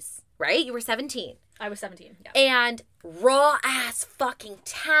 guys, right? You were 17. I was 17, yeah. And raw ass fucking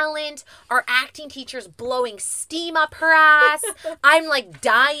talent. Our acting teacher's blowing steam up her ass. I'm like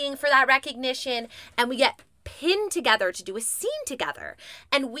dying for that recognition. And we get pinned together to do a scene together.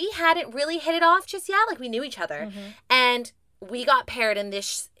 And we hadn't really hit it off just yet. Like we knew each other. Mm-hmm. And we got paired in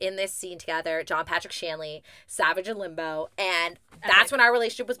this scene together, John Patrick Shanley, Savage and Limbo, and that's when our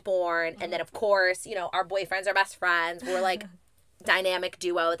relationship was born. Mm-hmm. And then, of course, our boyfriends are best friends. We're like dynamic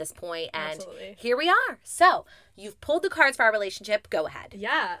duo at this point, and absolutely. Here we are. So you've pulled the cards for our relationship. Go ahead.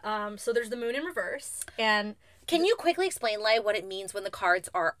 Yeah. So there's the moon in reverse, and can you quickly explain, Lay, what it means when the cards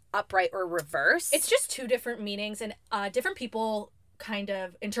are upright or reversed? It's just 2 different meanings, and different people kind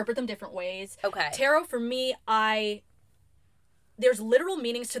of interpret them different ways. Okay. Tarot, for me, there's literal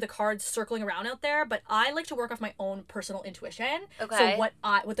meanings to the cards circling around out there, but I like to work off my own personal intuition. Okay. So what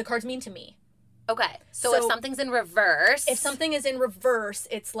the cards mean to me. Okay. So if something's in reverse. If something is in reverse,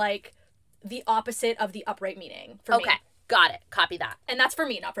 it's like the opposite of the upright meaning for me. Okay. Got it. Copy that. And that's for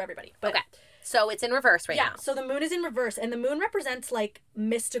me, not for everybody. But, okay. So it's in reverse right now. Yeah. So the moon is in reverse, and the moon represents like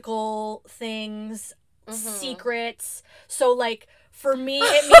mystical things, secrets. So like for me,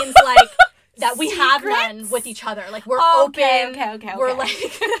 it means like that we have none with each other. Like we're open. Okay. We're like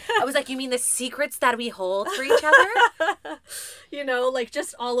I was like, you mean the secrets that we hold for each other? Like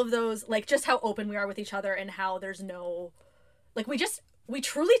just all of those, like just how open we are with each other, and how there's no, like we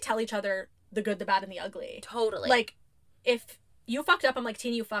truly tell each other the good, the bad, and the ugly. Totally. Like if you fucked up, I'm like,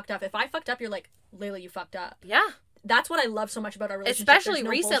 Tina, you fucked up. If I fucked up, you're like, Layla, you fucked up. Yeah. That's what I love so much about our relationship. Especially There's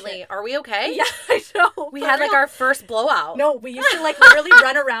no recently. bullshit. Are we okay? Yeah, I know. We for had like real. our first blowout. No, we used to like literally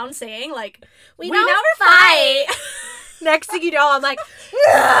run around saying like, we never fight. Next thing you know, I'm like,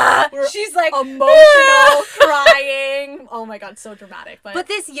 We're she's like, emotional, crying. Oh my God, so dramatic. But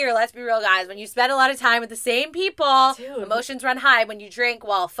this year, let's be real, guys. When you spend a lot of time with the same people, Dude. emotions run high. When you drink,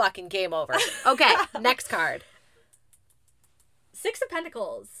 well, fucking game over. Okay, next card. 6 of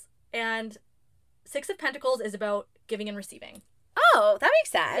Pentacles. And 6 of Pentacles is about giving and receiving. Oh, that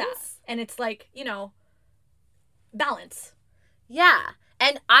makes sense. Yeah. And it's like, balance. Yeah.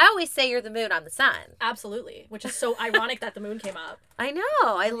 And I always say you're the moon, I'm the sun. Absolutely. Which is so ironic that the moon came up. I know.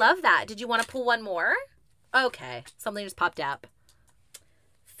 I love that. Did you want to pull one more? Okay. Something just popped up.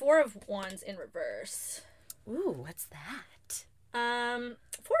 4 of Wands in reverse. Ooh, what's that?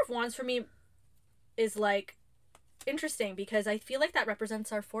 4 of Wands for me is like interesting because I feel like that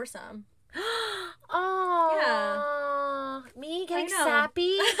represents our foursome. Oh. Yeah. Me getting I know.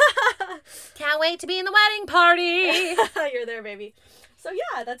 sappy. Can't wait to be in the wedding party. You're there, baby. So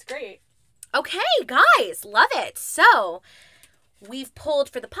yeah, that's great. Okay, guys, love it. So, we've pulled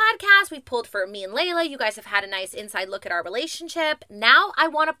for the podcast. We've pulled for me and Layla. You guys have had a nice inside look at our relationship. Now I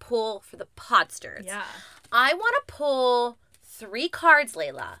want to pull for the podsters. Yeah. I want to pull 3 cards,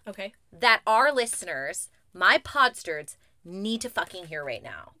 Layla, Okay. that our listeners, my podsters, need to fucking hear right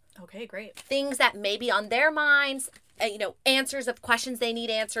now. Okay, great. Things that may be on their minds, answers of questions they need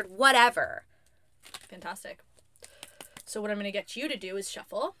answered, whatever. Fantastic. So what I'm going to get you to do is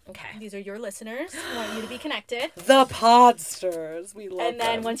shuffle. Okay. These are your listeners. I want you to be connected. The podsters. We love And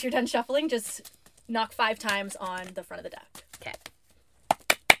then once you're done shuffling, just knock 5 times on the front of the deck. Okay.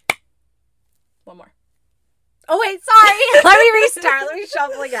 One more. Oh, wait, sorry. Let me restart. Let me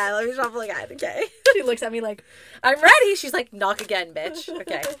shuffle again. Okay. She looks at me like, I'm ready. She's like, knock again, bitch.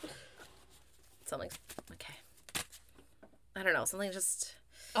 Okay. Something's, okay. I don't know. Something just.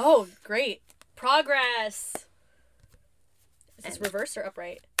 oh, great. Progress. Is this reversed or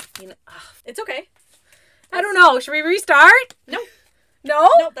upright? It's okay. I don't know. Should we restart? No. No?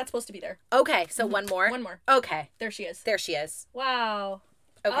 Nope, that's supposed to be there. Okay, so one more. One more. Okay. There she is. There she is. Wow.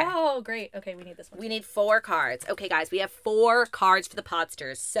 Okay. Oh, great. Okay, we need this one. We need 4 cards. Okay, guys, we have 4 cards for the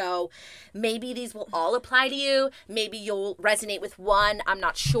podsters. So maybe these will all apply to you. Maybe you'll resonate with one. I'm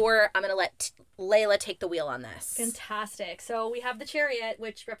not sure. I'm going to let Layla take the wheel on this. Fantastic. So we have the Chariot,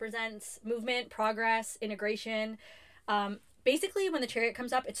 which represents movement, progress, integration. Basically, when the Chariot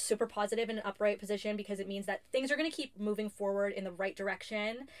comes up, it's super positive in an upright position because it means that things are going to keep moving forward in the right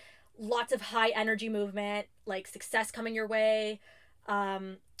direction. Lots of high energy movement, like success coming your way.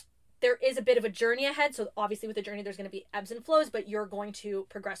 There is a bit of a journey ahead. So obviously with the journey, there's going to be ebbs and flows, but you're going to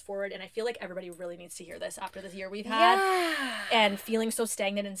progress forward. And I feel like everybody really needs to hear this after this year we've had. Yeah. And feeling so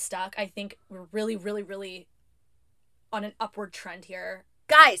stagnant and stuck. I think we're really, really, really on an upward trend here.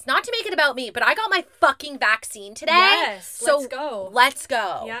 Guys, not to make it about me, but I got my fucking vaccine today. Yes, So let's go. Let's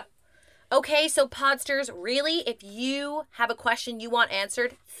go. Yep. Okay, so podsters, really, if you have a question you want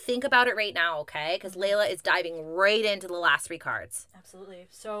answered, think about it right now, okay? Because Layla is diving right into the last 3 cards. Absolutely.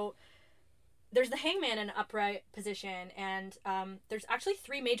 So there's the Hangman in an upright position, and there's actually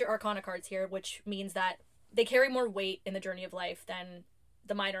 3 major Arcana cards here, which means that they carry more weight in the journey of life than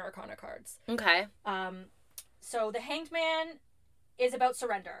the minor Arcana cards. Okay. So the Hanged Man is about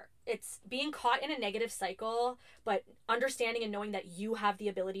surrender. It's being caught in a negative cycle, but understanding and knowing that you have the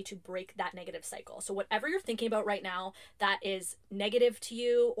ability to break that negative cycle. So whatever you're thinking about right now that is negative to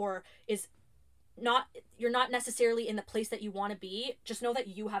you or is not, you're not necessarily in the place that you want to be, just know that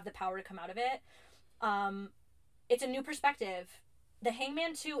you have the power to come out of it. It's a new perspective. The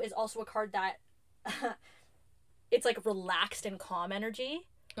Hangman too is also a card that it's like relaxed and calm energy.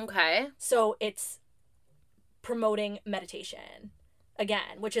 Okay. So it's promoting meditation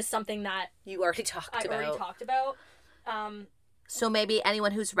again, which is something that You already talked about. I already talked about. So maybe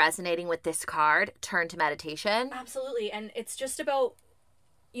anyone who's resonating with this card, turn to meditation. Absolutely. And it's just about,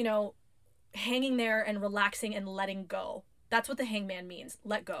 hanging there and relaxing and letting go. That's what the Hangman means.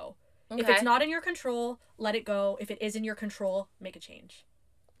 Let go. Okay. If it's not in your control, let it go. If it is in your control, make a change.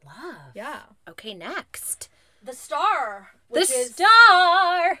 Love. Yeah. Okay, next. The Star, which the is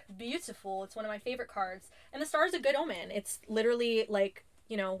star. beautiful. It's one of my favorite cards. And the star is a good omen. It's literally like,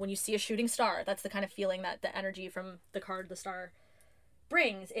 when you see a shooting star, that's the kind of feeling that the energy from the card, the star,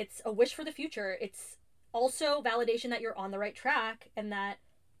 brings. It's a wish for the future. It's also validation that you're on the right track and that,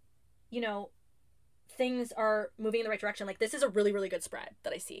 things are moving in the right direction. Like, this is a really, really good spread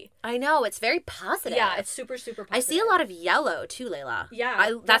that I see. I know, it's very positive. Yeah, it's super, super positive. I see a lot of yellow too, Layla. Yeah,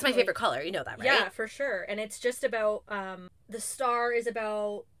 That's my definitely. favorite color. You know that, right? Yeah, for sure. And it's just about the star is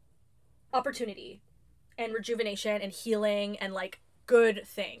about opportunity and rejuvenation and healing and like good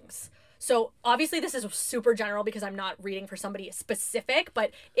things. So obviously this is super general because I'm not reading for somebody specific,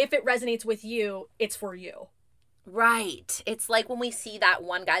 but if it resonates with you, it's for you. Right. It's like when we see that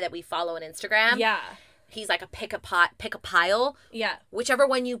one guy that we follow on Instagram. Yeah. He's like a pick a pile. Yeah. Whichever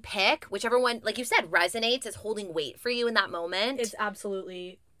one you pick, whichever one, like you said, resonates, is holding weight for you in that moment. It's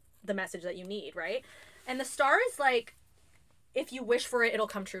absolutely the message that you need, right? And the star is like, if you wish for it, it'll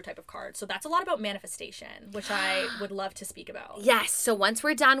come true type of card. So that's a lot about manifestation, which I would love to speak about. Yes. So once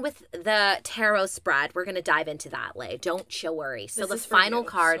we're done with the tarot spread, we're going to dive into that, Lay. Don't you worry. So the final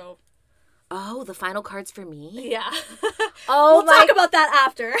card. So... Oh, the final card's for me? Yeah. Oh, we'll talk about that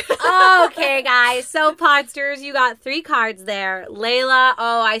after. Okay, guys. So, Podsters, you got 3 cards there. Layla.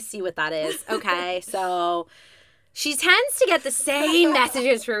 Oh, I see what that is. Okay. So... she tends to get the same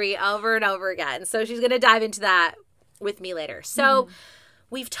messages for me over and over again. So she's going to dive into that with me later. So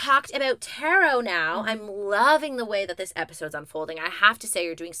we've talked about tarot now. I'm loving the way that this episode's unfolding. I have to say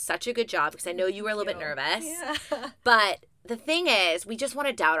you're doing such a good job because I know you were a little bit nervous. Yeah. But the thing is, we just want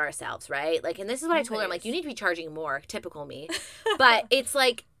to doubt ourselves, right? Like, and this is what I told her. I'm like, you need to be charging more. Typical me. But it's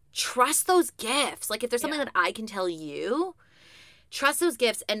like, trust those gifts. Like, if there's something that I can tell you, trust those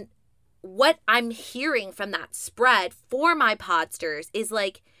gifts. And what I'm hearing from that spread for my podsters is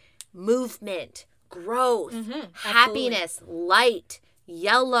like movement, growth, happiness, light,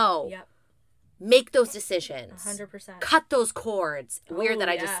 yellow. Yep. Make those decisions. 100%. Cut those cords. Weird that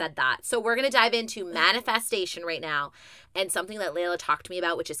I just said that. So we're going to dive into manifestation right now and something that Layla talked to me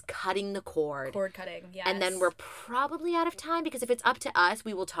about, which is cutting the cord. Cord cutting, yes. And then we're probably out of time because if it's up to us,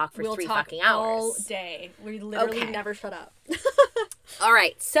 we will talk for 3 fucking hours. All day. We literally never shut up. All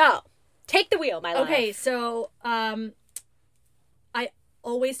right. So take the wheel, my love. Okay. So I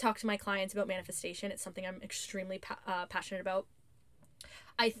always talk to my clients about manifestation. It's something I'm extremely passionate about.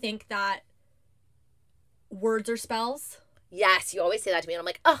 I think that words are spells. Yes, you always say that to me, and I'm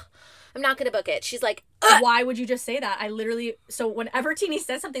like, oh, I'm not gonna book it. She's like, why would you just say that? I literally, so whenever Teeny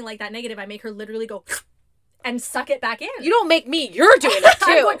says something like that negative, I make her literally go and suck it back in. You don't make me. You're doing it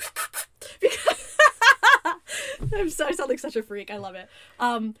too. I sound like such a freak. I love it.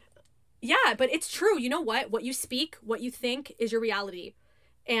 Yeah, but it's true. You know what? What you speak, what you think is your reality.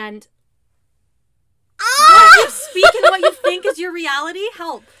 And what you speak and what you think is your reality?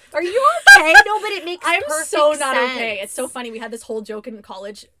 Help. Are you okay? No, but it makes I'm perfect so not sense. okay. It's so funny. We had this whole joke in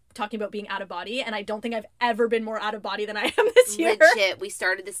college talking about being out of body, and I don't think I've ever been more out of body than I am this year. Legit. We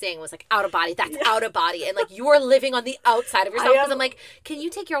started this thing, was like, out of body. That's out of body. And like, you are living on the outside of yourself. Because I'm like, can you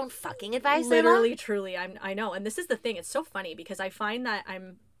take your own fucking advice, Literally, Layla? truly. I know. And this is the thing. It's so funny because I find that I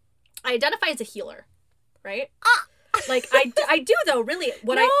identify as a healer, right? Like I do though, really.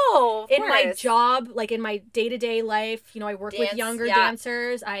 In my job, like in my day-to-day life, I work with younger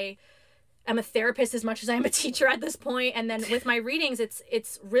dancers. I am a therapist as much as I am a teacher at this point. And then with my readings,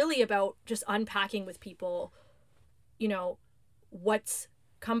 it's really about just unpacking with people, what's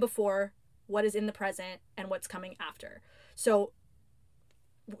come before, what is in the present, and what's coming after. So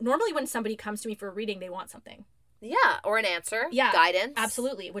normally when somebody comes to me for a reading, they want something. Yeah, or an answer. Yeah, guidance.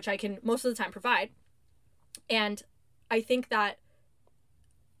 Absolutely, which I can most of the time provide. And I think that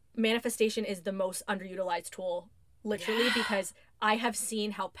manifestation is the most underutilized tool, literally, because I have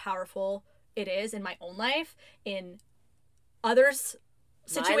seen how powerful it is in my own life, in others'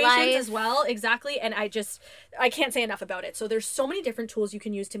 situations as well. Exactly. And I can't say enough about it. So there's so many different tools you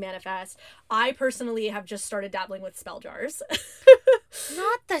can use to manifest. I personally have just started dabbling with spell jars.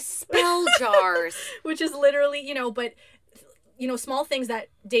 Not the spell jars. Which is literally, but, small things that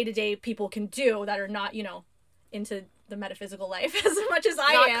day-to-day people can do that are not, into the metaphysical life as much as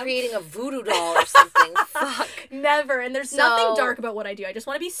I am. Not creating a voodoo doll or something. Fuck. Never. And there's nothing dark about what I do. I just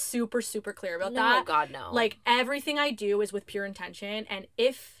want to be super, super clear about that. No, God, no. Like, everything I do is with pure intention. And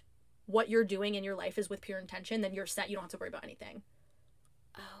if what you're doing in your life is with pure intention, then you're set. You don't have to worry about anything.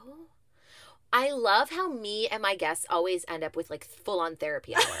 Oh. I love how me and my guests always end up with, like, full-on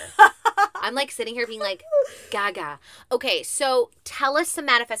therapy hour. I'm, like, sitting here being like, gaga. Okay, so tell us some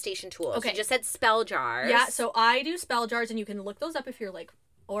manifestation tools. Okay. You just said spell jars. Yeah, so I do spell jars, and you can look those up if you're, like,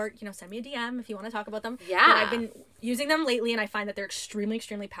 or, send me a DM if you want to talk about them. Yeah. But I've been using them lately, and I find that they're extremely,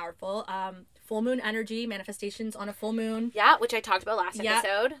 extremely powerful. Full moon energy, manifestations on a full moon. Yeah, which I talked about last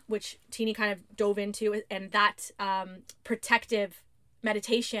episode. Which Teeny kind of dove into, and that protective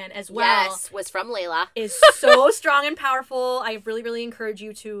meditation as well was from Layla, is so strong and powerful. I really, really encourage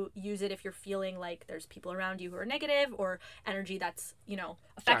you to use it if you're feeling like there's people around you who are negative or energy that's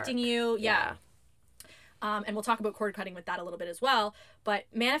affecting you. And we'll talk about cord cutting with that a little bit as well. But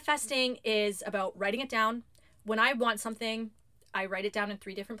manifesting is about writing it down, when I want something, I write it down in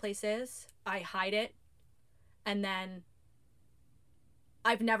 3 different places. I hide it. And then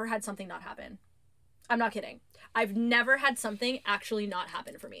I've never had something not happen. I'm not kidding. I've never had something actually not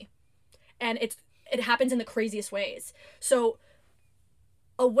happen for me. And it happens in the craziest ways. So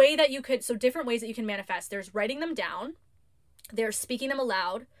different ways that you can manifest. There's writing them down. There's speaking them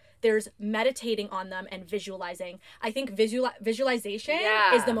aloud. There's meditating on them and visualizing. I think visualization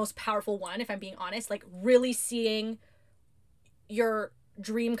is the most powerful one, if I'm being honest. Like really seeing your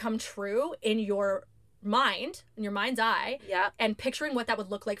dream come true in your mind, in your mind's eye, and picturing what that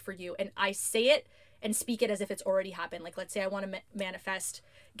would look like for you. And I say it and speak it as if it's already happened. Like, let's say I want to manifest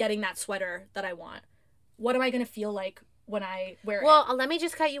getting that sweater that I want. What am I going to feel like when I wear it? Well, let me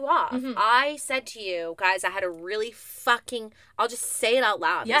just cut you off. I said to you guys, I had a really I'll just say it out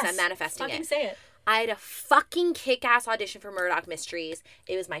loud because I'm manifesting fucking it. Say it. I had a fucking kick-ass audition for Murdoch Mysteries.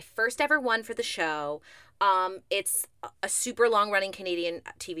 It was my first ever one for the show. It's a super long-running Canadian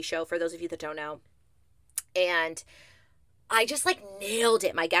TV show, for those of you that don't know. And I just like nailed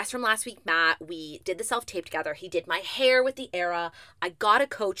it. My guest from last week, Matt, we did the self-tape together. He did my hair with the Era. I got a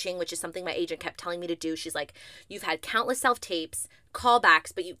coaching, which is something my agent kept telling me to do. She's like, you've had countless self-tapes,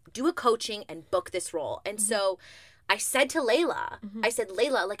 callbacks, but you do a coaching and book this role. And so I said to Layla,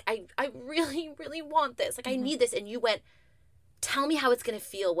 Layla, like, I really, really want this. Like, I need this. And you went, tell me how it's going to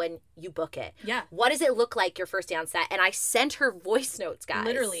feel when you book it. Yeah. What does it look like your first day on set? And I sent her voice notes, guys.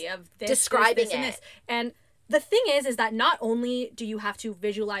 Literally, of this, describing this, and this. And the thing is that not only do you have to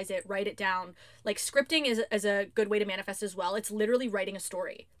visualize it, write it down, like scripting is a good way to manifest as well. It's literally writing a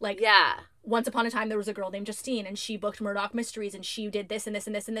story. Like, once upon a time, there was a girl named Justine, and she booked Murdoch Mysteries, and she did this and this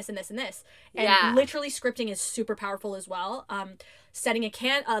and this and this and this and this. And literally scripting is super powerful as well. Setting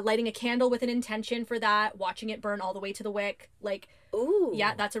lighting a candle with an intention for that, watching it burn all the way to the wick. Like, ooh,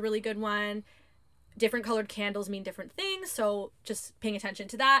 yeah, that's a really good one. Different colored candles mean different things, so just paying attention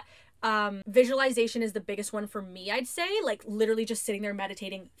to that. Visualization is the biggest one for me, I'd say. Like, literally just sitting there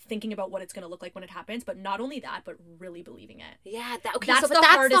meditating, thinking about what it's going to look like when it happens. But not only that, but really believing it. Yeah, that's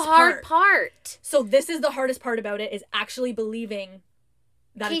the hard part. So this is the hardest part about it, is actually believing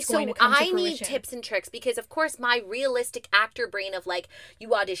that it's going to come to fruition. I need tips and tricks, because of course my realistic actor brain of like,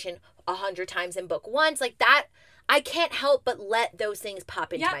 you audition 100 times and book once, like that, I can't help but let those things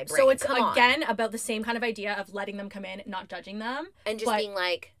pop into my brain. So it's again about the same kind of idea of letting them come in, not judging them, and just being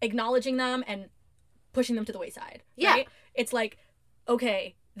like, acknowledging them and pushing them to the wayside. Right? It's like,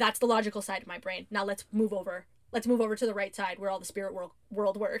 okay, that's the logical side of my brain. Now let's move over. Let's move over to the right side where all the spirit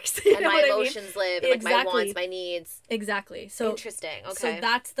world works. And my emotions live, and like my wants, my needs. Exactly. So interesting. Okay. So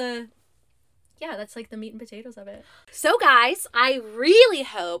that's that's like the meat and potatoes of it. So guys, I really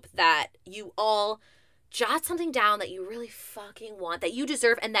hope that you all jot something down that you really fucking want, that you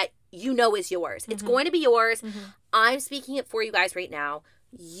deserve, and that you know is yours. It's going to be yours. I'm speaking it for you guys right now.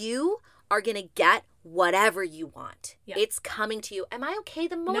 You are going to get whatever you want. It's coming to you. Am I okay?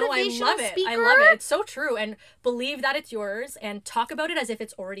 The motivational speaker. I love it. It's so true. And believe that it's yours, and talk about it as if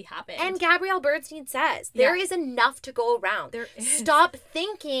it's already happened. And Gabrielle Bernstein says, there is enough to go around. There is. Stop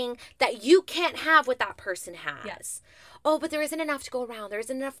thinking that you can't have what that person has. Yes. Oh, but there isn't enough to go around. There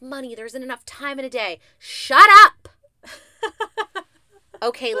isn't enough money. There isn't enough time in a day. Shut up.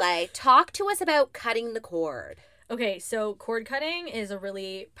 Okay, Lay, talk to us about cutting the cord. Okay, so cord cutting is a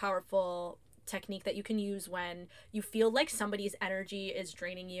really powerful technique that you can use when you feel like somebody's energy is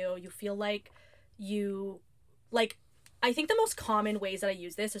draining you. You feel like I think the most common ways that I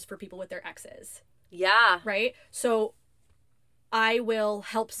use this is for people with their exes. Yeah. Right? So I will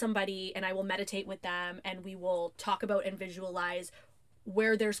help somebody and I will meditate with them, and we will talk about and visualize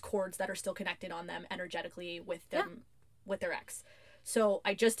where there's cords that are still connected on them energetically with them, with their ex. So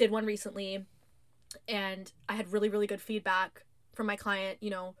I just did one recently, and I had really, really good feedback from my client.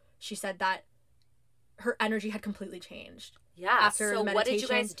 You know, she said that her energy had completely changed. Yeah. After so meditation. What did you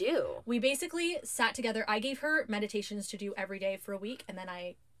guys do? We basically sat together. I gave her meditations to do every day for a week, and then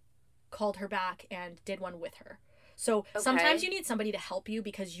I called her back and did one with her. So sometimes you need somebody to help you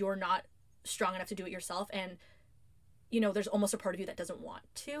because you're not strong enough to do it yourself. And, you know, there's almost a part of you that doesn't want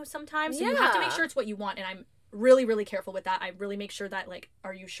to sometimes. So you have to make sure it's what you want. And I'm really, really careful with that. I really make sure that, like,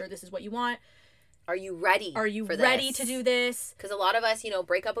 are you sure this is what you want? Are you ready? Are you ready to do this? Because a lot of us, you know,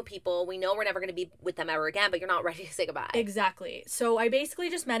 break up with people. We know we're never going to be with them ever again, but you're not ready to say goodbye. Exactly. So I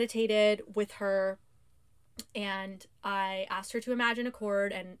basically just meditated with her, and I asked her to imagine a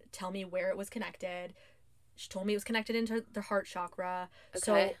cord and tell me where it was connected. She told me it was connected into the heart chakra. Okay.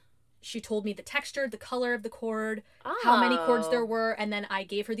 So she told me the texture, the color of the cord, how many cords there were, and then I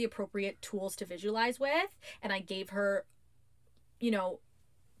gave her the appropriate tools to visualize with, and I gave her, you know,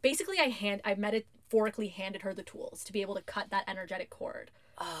 basically metaphorically handed her the tools to be able to cut that energetic cord.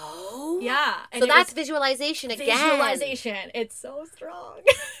 Oh. Yeah. So that's visualization again. Visualization. It's so strong.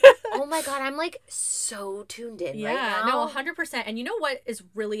 Oh my God, I'm like so tuned in right now. No, 100%. And you know what is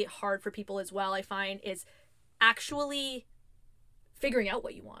really hard for people as well, I find, is actually figuring out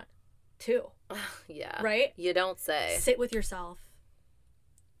what you want too. Yeah. Right? You don't say. Sit with yourself.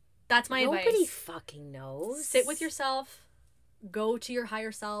 That's my advice. Nobody fucking knows. Sit with yourself. Go to your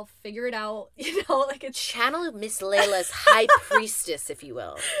higher self. Figure it out. You know, like it's... Channel Miss Layla's high priestess, if you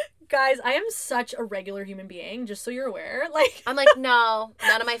will. Guys, I am such a regular human being, just so you're aware. Like, I'm like, no,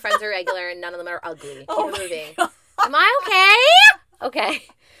 none of my friends are regular and none of them are ugly. Keep Oh it my moving. God. Am I okay? Okay.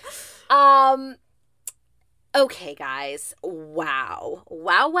 Okay, guys. Wow.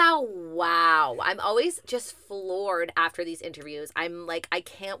 I'm always just floored after these interviews. I'm like, I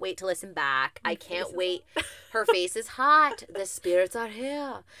can't wait to listen back. I can't wait. Her face is hot. The spirits are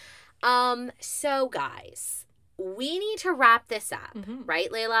here. So guys, we need to wrap this up, right,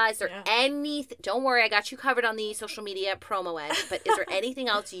 Layla? Is there anything? Don't worry, I got you covered on the social media promo end, but is there anything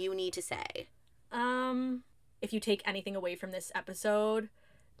else you need to say? If you take anything away from this episode,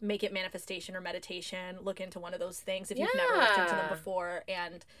 make it manifestation or meditation. Look into one of those things if you've never looked into them before,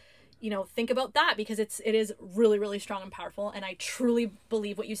 and think about that, because it is really, really strong and powerful. And I truly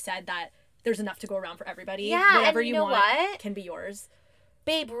believe what you said, that there's enough to go around for everybody. Yeah, whatever and you you know want what? can be yours.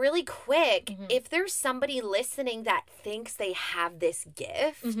 Babe, really quick, if there's somebody listening that thinks they have this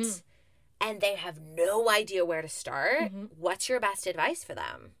gift and they have no idea where to start, what's your best advice for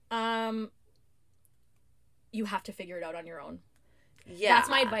them? You have to figure it out on your own. Yeah. That's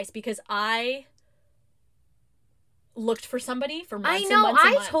my advice, because I looked for somebody for months I know, and months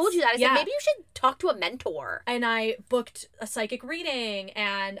and months. I told you that. I said, maybe you should talk to a mentor. And I booked a psychic reading,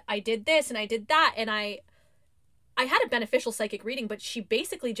 and I did this and I did that, and I had a beneficial psychic reading, but she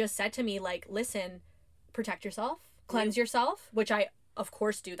basically just said to me, like, listen, protect yourself, cleanse yourself, which I, of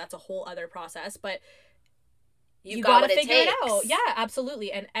course, do. That's a whole other process, but you got to figure it out. Yeah,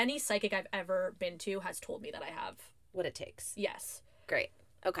 absolutely. And any psychic I've ever been to has told me that I have what it takes. Yes. Great.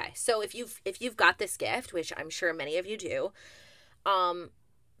 Okay. So if you've got this gift, which I'm sure many of you do,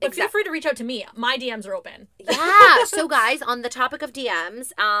 but feel free to reach out to me. My DMs are open. Yeah. So guys, on the topic of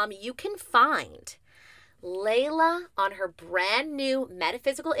DMs, you can find Layla on her brand new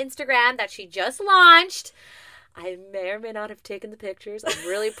metaphysical Instagram that she just launched. I may or may not have taken the pictures. I'm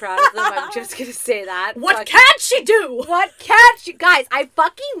really proud of them. I'm just going to say that. What can she do? What can she... Guys, I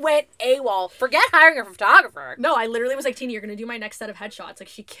fucking went AWOL. Forget hiring a photographer. No, I literally was like, Tina, you're going to do my next set of headshots. Like,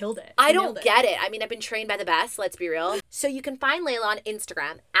 she killed it. I don't get it. I mean, I've been trained by the best. Let's be real. So you can find Layla on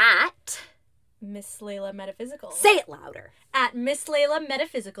Instagram at... Miss Layla Metaphysical. Say it louder. At Miss Layla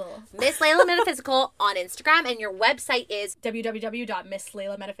Metaphysical. Miss Layla Metaphysical on Instagram, and your website is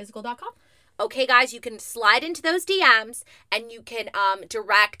www.misslailametaphysical.com. Okay, guys, you can slide into those DMs and you can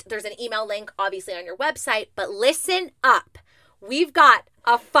direct. There's an email link, obviously, on your website. But listen up. We've got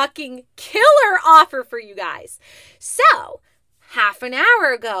a fucking killer offer for you guys. So, half an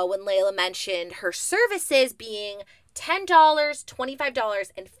hour ago when Layla mentioned her services being $10,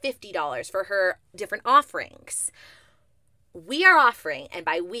 $25, and $50 for her different offerings, we are offering, and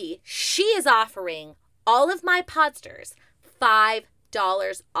by we, she is offering all of my podsters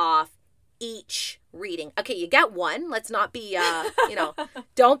 $5 off each reading. Okay, you get one. Let's not be,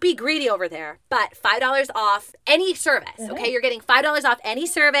 don't be greedy over there. But $5 off any service. Okay, you're getting $5 off any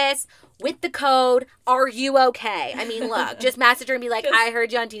service with the code, Are You Okay? I mean, look, just message her and be like, I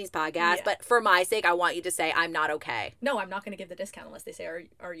heard you on Teeny's podcast, but for my sake, I want you to say, I'm not okay. No, I'm not going to give the discount unless they say,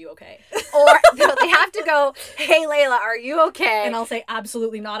 Are you okay? Or no, they have to go, hey, Layla, are you okay? And I'll say,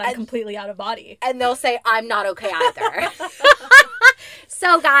 absolutely not. I'm completely out of body. And they'll say, I'm not okay either.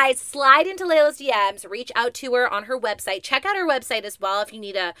 So, guys, slide into Layla's DMs, reach out to her on her website. Check out her website as well if you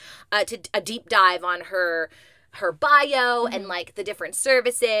need a deep dive on her bio and like the different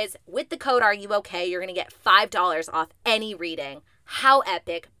services. With the code Are You Okay, you're going to get $5 off any reading. How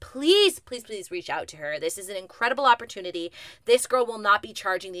epic. Please, please, please reach out to her. This is an incredible opportunity. This girl will not be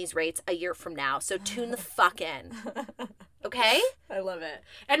charging these rates a year from now. So tune the fuck in. Okay? I love it.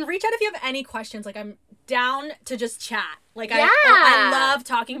 And reach out if you have any questions. Like, I'm down to just chat. Like, yeah. I love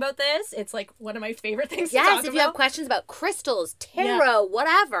talking about this. It's like one of my favorite things to talk about. Yes, if you have questions about crystals, tarot,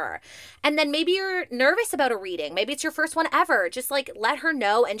 whatever. And then maybe you're nervous about a reading. Maybe it's your first one ever. Just like let her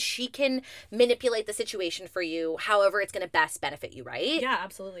know and she can manipulate the situation for you however it's going to best benefit you, right? Yeah,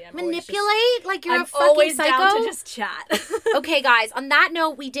 absolutely. Manipulate? Like you're I'm a fucking always psycho? down to just chat. Okay, guys, on that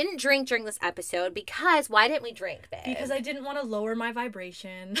note, we didn't drink during this episode because why didn't we drink, babe? Because I didn't want to lower my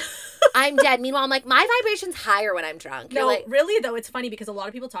vibration. I'm dead. Meanwhile, I'm like, my vibration's higher when I'm drunk. No, like, really though, it's funny because a lot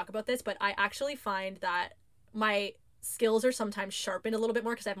of people talk about this, but I actually find that my skills are sometimes sharpened a little bit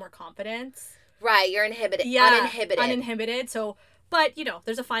more because I have more confidence. right, you're inhibited. Yeah, Uninhibited. So, but you know,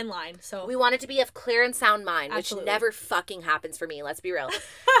 there's a fine line. So We want it to be of clear and sound mind, Absolutely. which never fucking happens for me. Let's be real.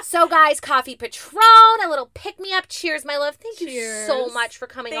 So, guys, Coffee Patron, a little pick me up. Cheers, my love. Thank you so Cheers. much for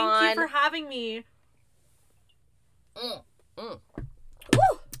coming Thank on. you for having me. Woo,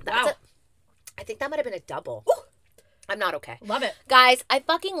 Wow. I think that might have been a double. Ooh. I'm not okay. Love it. Guys, I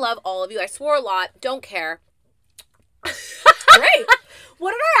fucking love all of you. I swore a lot. Don't care. Great.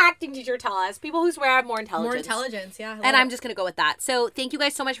 What did our acting teacher tell us? People who swear have more intelligence. More intelligence, yeah. And I'm just going to go with that. So thank you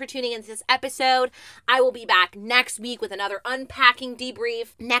guys so much for tuning into this episode. I will be back next week with another unpacking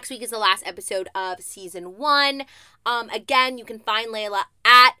debrief. Next week is the last episode of season 1. Again, you can find Layla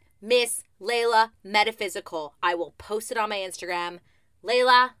at Miss Layla Metaphysical. I will post it on my Instagram.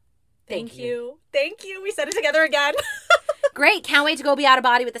 Layla, thank you. Thank you. We said it together again. Great. Can't wait to go be out of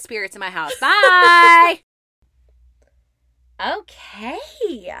body with the spirits in my house. Bye. Okay.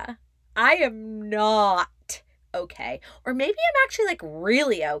 I am not okay. Or maybe I'm actually like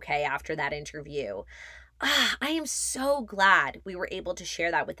really okay after that interview. I am so glad we were able to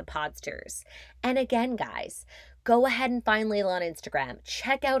share that with the podsters. And again, guys, go ahead and find Layla on Instagram.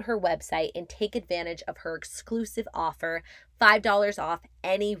 Check out her website and take advantage of her exclusive offer, $5 off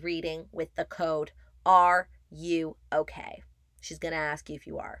any reading with the code RUOK. She's going to ask you if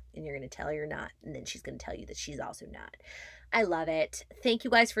you are, and you're going to tell her you're not, and then she's going to tell you that she's also not. I love it. Thank you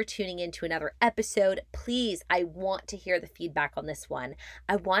guys for tuning in to another episode. Please, I want to hear the feedback on this one.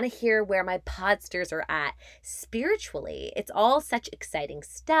 I want to hear where my podsters are at spiritually. It's all such exciting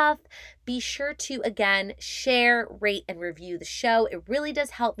stuff. Be sure to, again, share, rate, and review the show. It really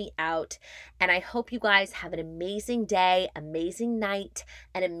does help me out. And I hope you guys have an amazing day, amazing night,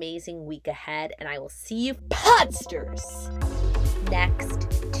 and amazing week ahead. And I will see you podsters next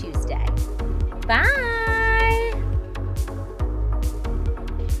Tuesday. Bye.